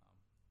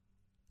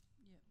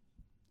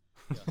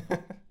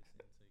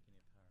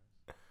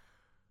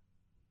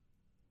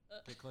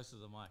 Get close to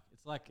the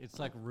mic. It's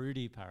like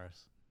Rudy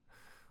Paris.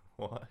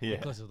 What? Get Yeah.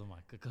 close to the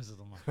mic. Get close to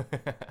the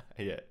mic.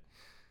 Yeah.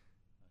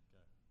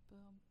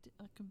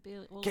 I can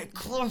barely. all I Get can do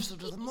closer is-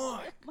 to the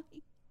mic.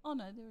 Oh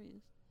no, there he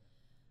is.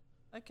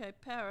 Okay,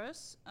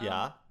 Paris.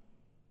 Yeah.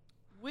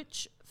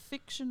 Which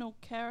fictional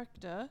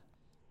character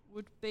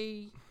would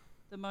be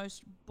the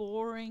most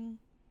boring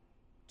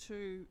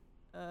to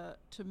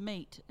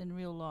meet in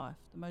real life?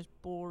 The most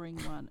boring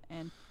one,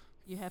 and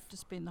you have to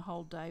spend the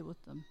whole day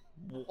with them.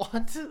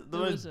 What? The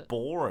Who is most it?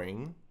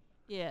 boring?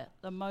 Yeah,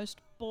 the most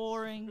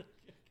boring.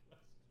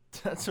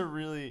 That's a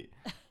really.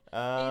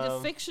 Either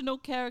fictional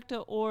character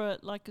or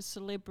like a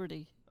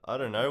celebrity. I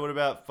don't know. What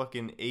about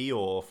fucking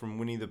Eeyore from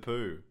Winnie the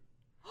Pooh?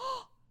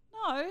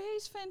 No,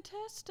 he's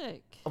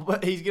fantastic.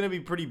 But he's gonna be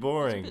pretty It's a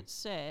boring. bit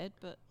sad,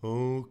 but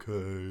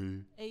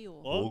Okay.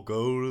 Eeyore. What? We'll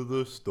go to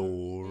the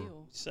store.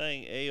 Eeyore.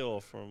 Saying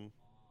Eeyore from.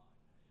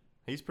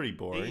 He's pretty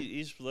boring.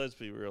 He's, let's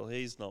be real.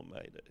 He's not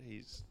made it.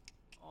 He's.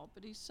 Oh,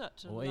 but he's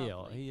such a Well,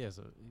 lovely. he's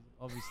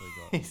obviously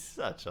got He's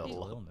such a mental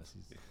lot. illness.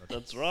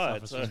 That's right,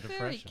 suffers so- from He's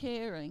very depression.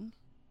 caring.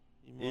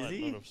 He Is might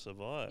he? not have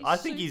survived. I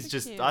think super he's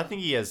just. I caring.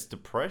 think he has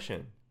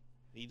depression.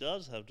 He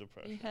does have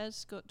depression. He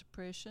has got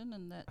depression,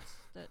 and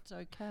that's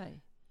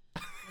okay.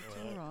 That's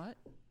all right.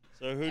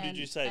 So who did And-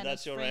 you say? and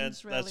That's his your friends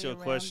answer. That's your rally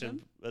around question.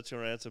 him. That's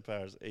your answer,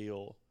 Paris.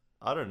 Eeyore.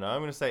 I don't know.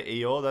 I'm gonna say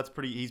Eeyore. That's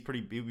pretty. He'd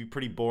be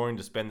pretty boring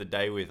to spend the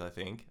day with.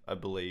 I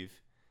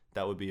believe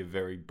that would be a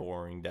very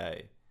boring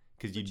day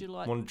because Would you'd you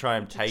like want to try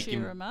and to take cheer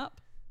him. him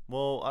up?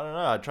 Well, I don't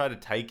know. I tried to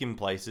take him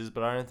places,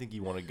 but I don't think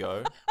he'd want to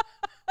go.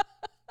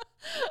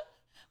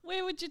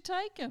 Where would you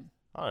take him?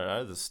 I don't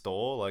know, the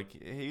store. Like,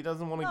 he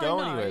doesn't want to No, go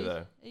no, anywhere,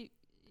 though.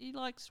 He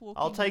likes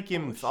walking. I'll take the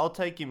him. bush. I'll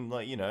take him.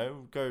 Like, you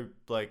know, go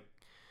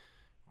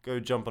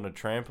jump on a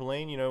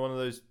trampoline. You know, one of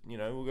those. You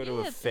know, we'll go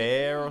to Yeah, a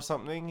fair yeah. or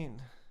something.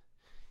 And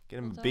get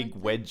him a Although I big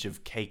think- wedge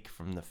of cake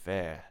from the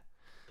fair.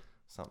 I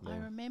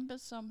Something. remember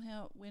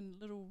somehow when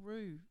little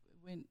Roo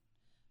went,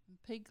 and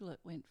Piglet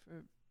went for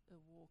a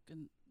walk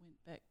and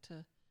went back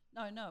to.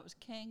 No, it was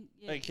Kang.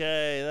 Yeah.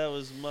 Okay, that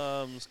was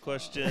Mum's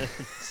question.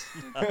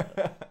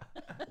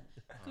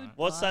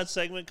 What's Goodbye. that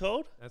segment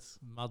called? That's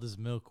Mother's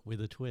Milk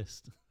with a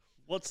twist.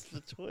 What's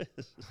the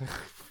twist?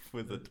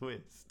 With a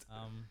twist.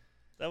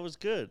 That was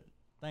good.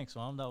 Thanks,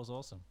 Mom. That was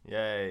awesome.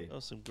 Yay. That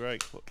was some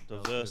great, That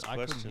was diverse good. I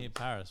questions. couldn't hear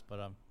Paris, but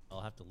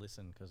I'll have to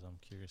listen because I'm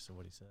curious to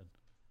what he said.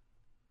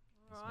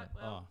 All right, Isn't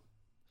it? well.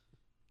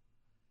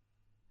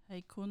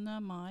 Hei kona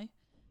mai,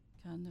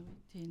 ka nui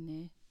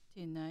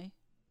tēnei,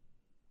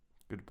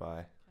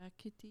 Goodbye. ka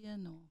kite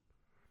anō.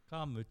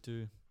 Ka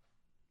mutu.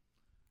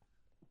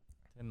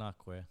 Tēnā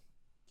koe.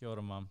 Kia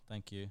ora, Mum.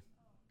 Thank you.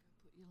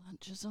 Put your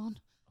lunches on.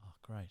 Oh,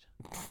 great.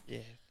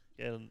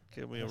 Yeah,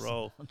 give me a Yes,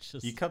 roll. I'm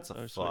just- You cuts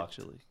No are sweet fucked.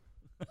 chili.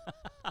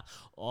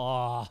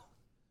 Oh,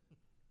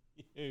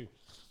 you.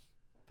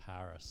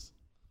 Paris.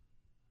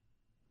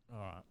 All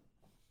right.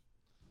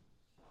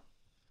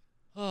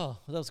 Oh, well,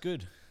 that was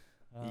good.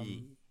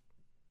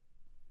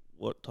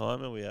 What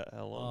time are we at?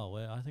 How long?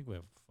 I think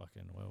we're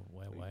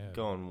way over.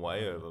 Going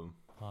way over.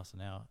 Past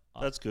an hour.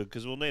 That's good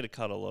because we'll need to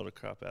cut a lot of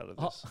crap out of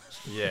Oh,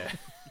 this. Yeah.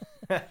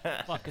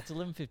 fuck! It's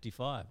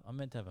 11:55. I'm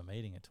meant to have a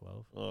meeting at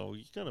 12. Oh,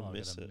 you're gonna I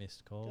miss got a it.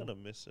 missed call. Gonna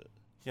miss it.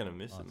 You're going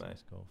to miss Oh, it, it's a mate.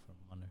 missed call from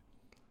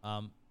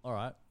Manu. All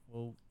right.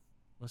 Well,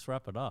 let's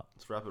wrap it up.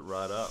 Let's wrap it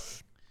right up.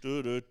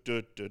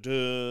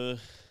 Du-du-du-du-du.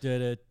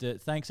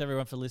 Thanks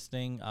everyone for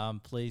listening.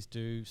 Please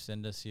do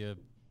send us your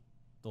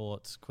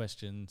thoughts,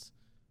 questions,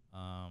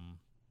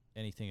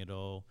 anything at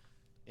all.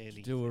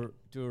 Anything. Do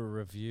a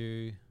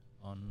review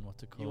on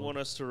what's it called? You want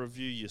us to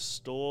review your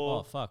store?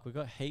 Oh fuck, we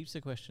got heaps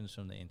of questions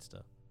from the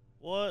Insta.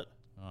 What?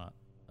 All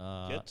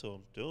right. Get to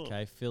them. Do them.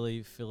 Okay,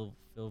 Phil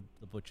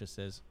the Butcher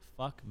says,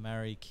 "Fuck,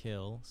 marry,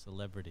 kill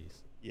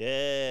celebrities."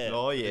 Yeah.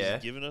 Oh, Has he yeah.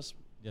 given us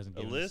He hasn't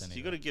a given us list? any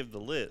You of got to that. give the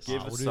list.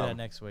 Give We'll us do some. that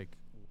next week.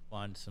 We'll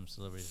find some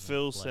celebrities. and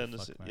Phil play send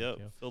us Fuck, it. marry, Yep.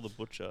 kill. Phil the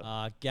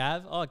Butcher.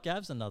 Gav. Oh,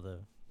 Gav's another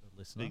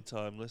listener. Big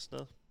time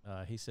listener.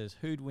 He says,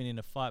 "Who'd win in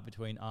a fight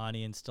between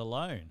Arnie and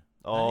Stallone?"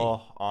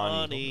 Oh, Arnie.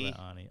 Arnie. Talk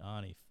about Arnie.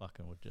 Arnie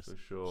fucking would just For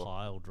sure.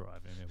 pile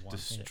drive him in one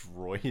hit.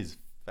 Destroy his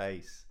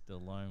face.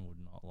 Stallone would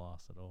not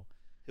last at all.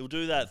 He'll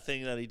do that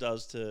thing that he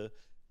does to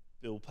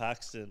Bill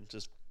Paxton.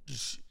 Just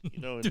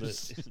you know, in the,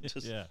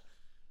 just Yeah.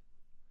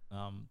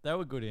 They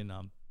were good in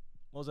what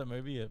was that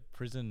movie? A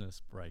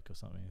Prisoner's Break or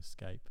something?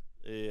 Escape.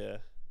 yeah.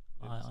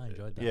 I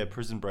enjoyed that. Yeah, movie.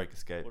 Prison Break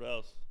Escape. What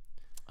else?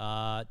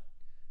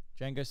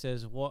 Django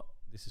says what?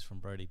 This is from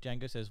Brody.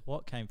 Django says,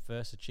 "What came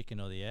first, the chicken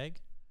or the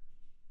egg?"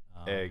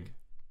 Egg.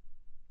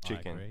 I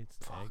Chicken. agree, it's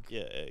the egg.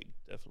 Yeah, egg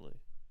definitely.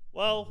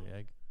 Well, The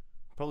egg.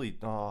 Probably.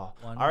 Oh,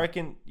 Why I not?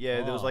 reckon.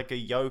 Yeah, there was Oh. like a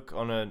yolk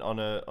on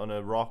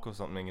a rock or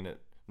something in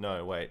it.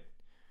 No, wait.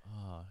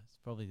 Oh, it's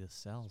probably the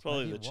cells.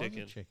 probably Maybe the it was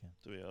chicken. chicken.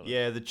 to be honest.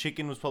 Yeah, the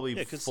chicken was probably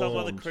Yeah, because some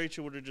other formed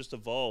creature would have just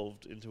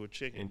evolved into a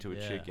chicken, into a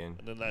Yeah. chicken.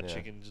 and then that Yeah.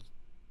 chicken just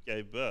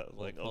gave birth.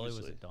 Well, Like probably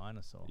obviously, was a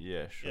dinosaur.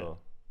 Yeah, sure.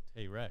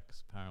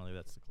 T-Rex. Apparently,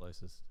 that's the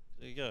closest.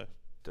 there you go.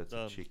 That's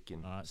Done. a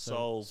chicken. All right,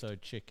 Solved. so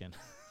chicken.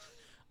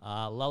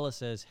 Lula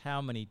says,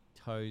 "How many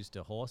toes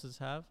do horses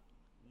have?"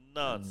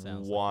 None. That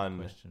sounds One.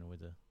 like a question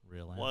with a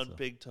real answer. One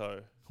big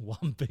toe.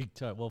 One big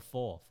toe. Well,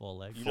 four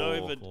legs. You know,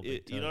 Four. if Four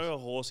it, big you know, toes.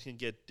 a horse can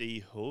get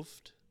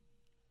dehoofed.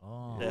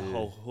 Oh, Their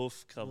whole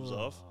hoof comes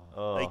off.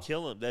 Oh, They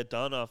kill them. They're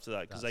done after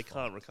that because they That's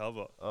can't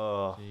recover.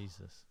 oh,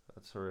 Jesus.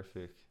 that's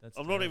horrific. That's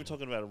I'm not even terrible.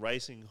 talking about a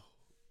racing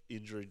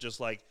injury. Just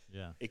like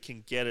Yeah. it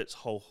can get its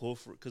whole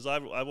hoof. Because I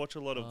watch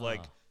a lot of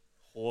like Ah.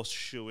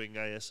 horseshoeing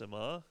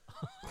ASMR.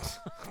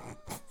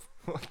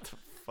 What the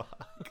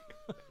fuck?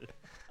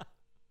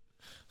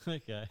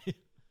 Okay.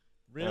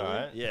 Really? All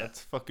right. Yeah.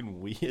 That's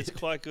fucking weird. It's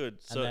quite good.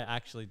 And So they're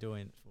actually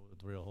doing it for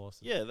the real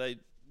horses. yeah,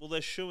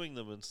 they're shoeing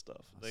them and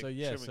stuff. They're So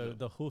yeah, trimming so them.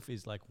 the hoof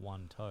is like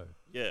one toe.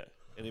 Yeah,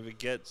 and if it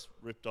gets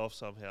ripped off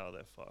somehow,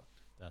 they're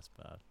fucked. That's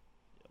bad.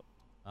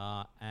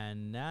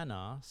 And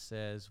Nana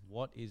says,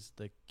 "What is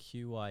the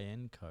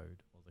QIN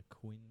code or the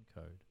Quinn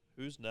code?"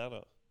 Who's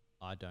Nana?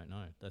 I don't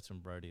know. That's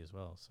from Brody as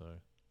well.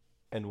 So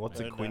And what's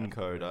I a don't Quinn know.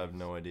 code? I have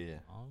no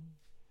idea.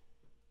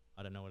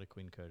 I don't know what a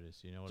Quinn code is.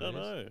 Do you know what Don't it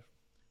is? know.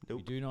 You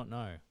Nope. do not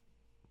know.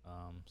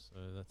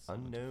 So that's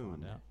something to Unknown.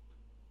 find out.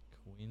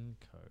 Quinn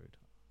code.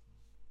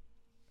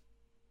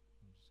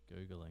 I'm just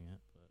googling it,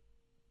 but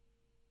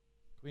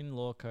Quinn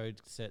Law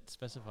Code set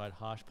specified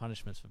harsh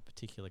punishments for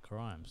particular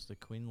crimes. The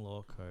Quinn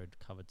Law Code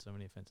covered so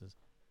many offences.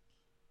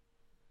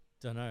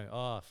 Don't know.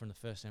 Oh, from the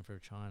first emperor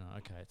of China.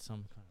 Okay, it's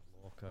some kind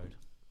of law code.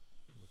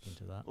 Look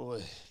into that. Boy,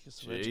 get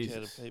some Jesus.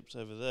 educated peeps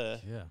over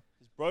there. Yeah.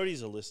 He's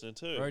Brody's a listener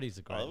too. Brody's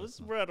a great I was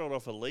listener. rattled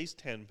off at least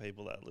 10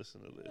 people that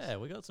listen to this. Yeah,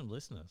 we got some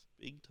listeners.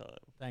 Big time.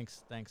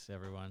 Thanks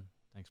everyone.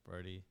 Thanks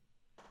Brody.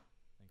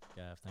 Thanks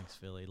Gav. Thanks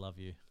Philly. Love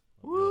you.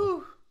 Love you all.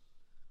 Woo!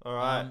 All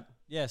right.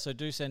 Yeah, so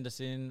do send us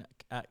in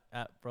at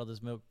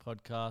Brothers Milk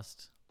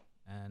Podcast,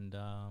 and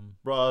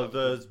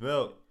Brothers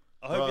Milk.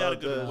 I hope you had a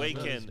good Brothers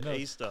weekend, Milk.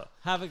 Easter.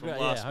 have a from great.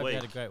 last Yeah, I hope you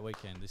had a week. great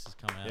weekend. This is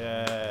coming out.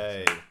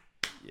 Yay.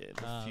 Yeah, in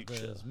the future.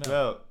 Brothers Milk.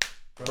 Milk.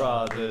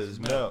 Brothers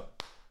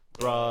Milk.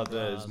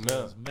 Brothers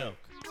Milk. Milk.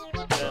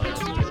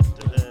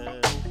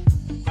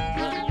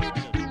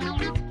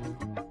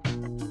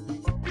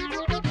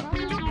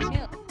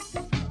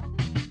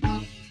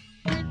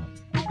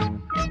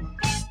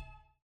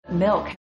 Milk.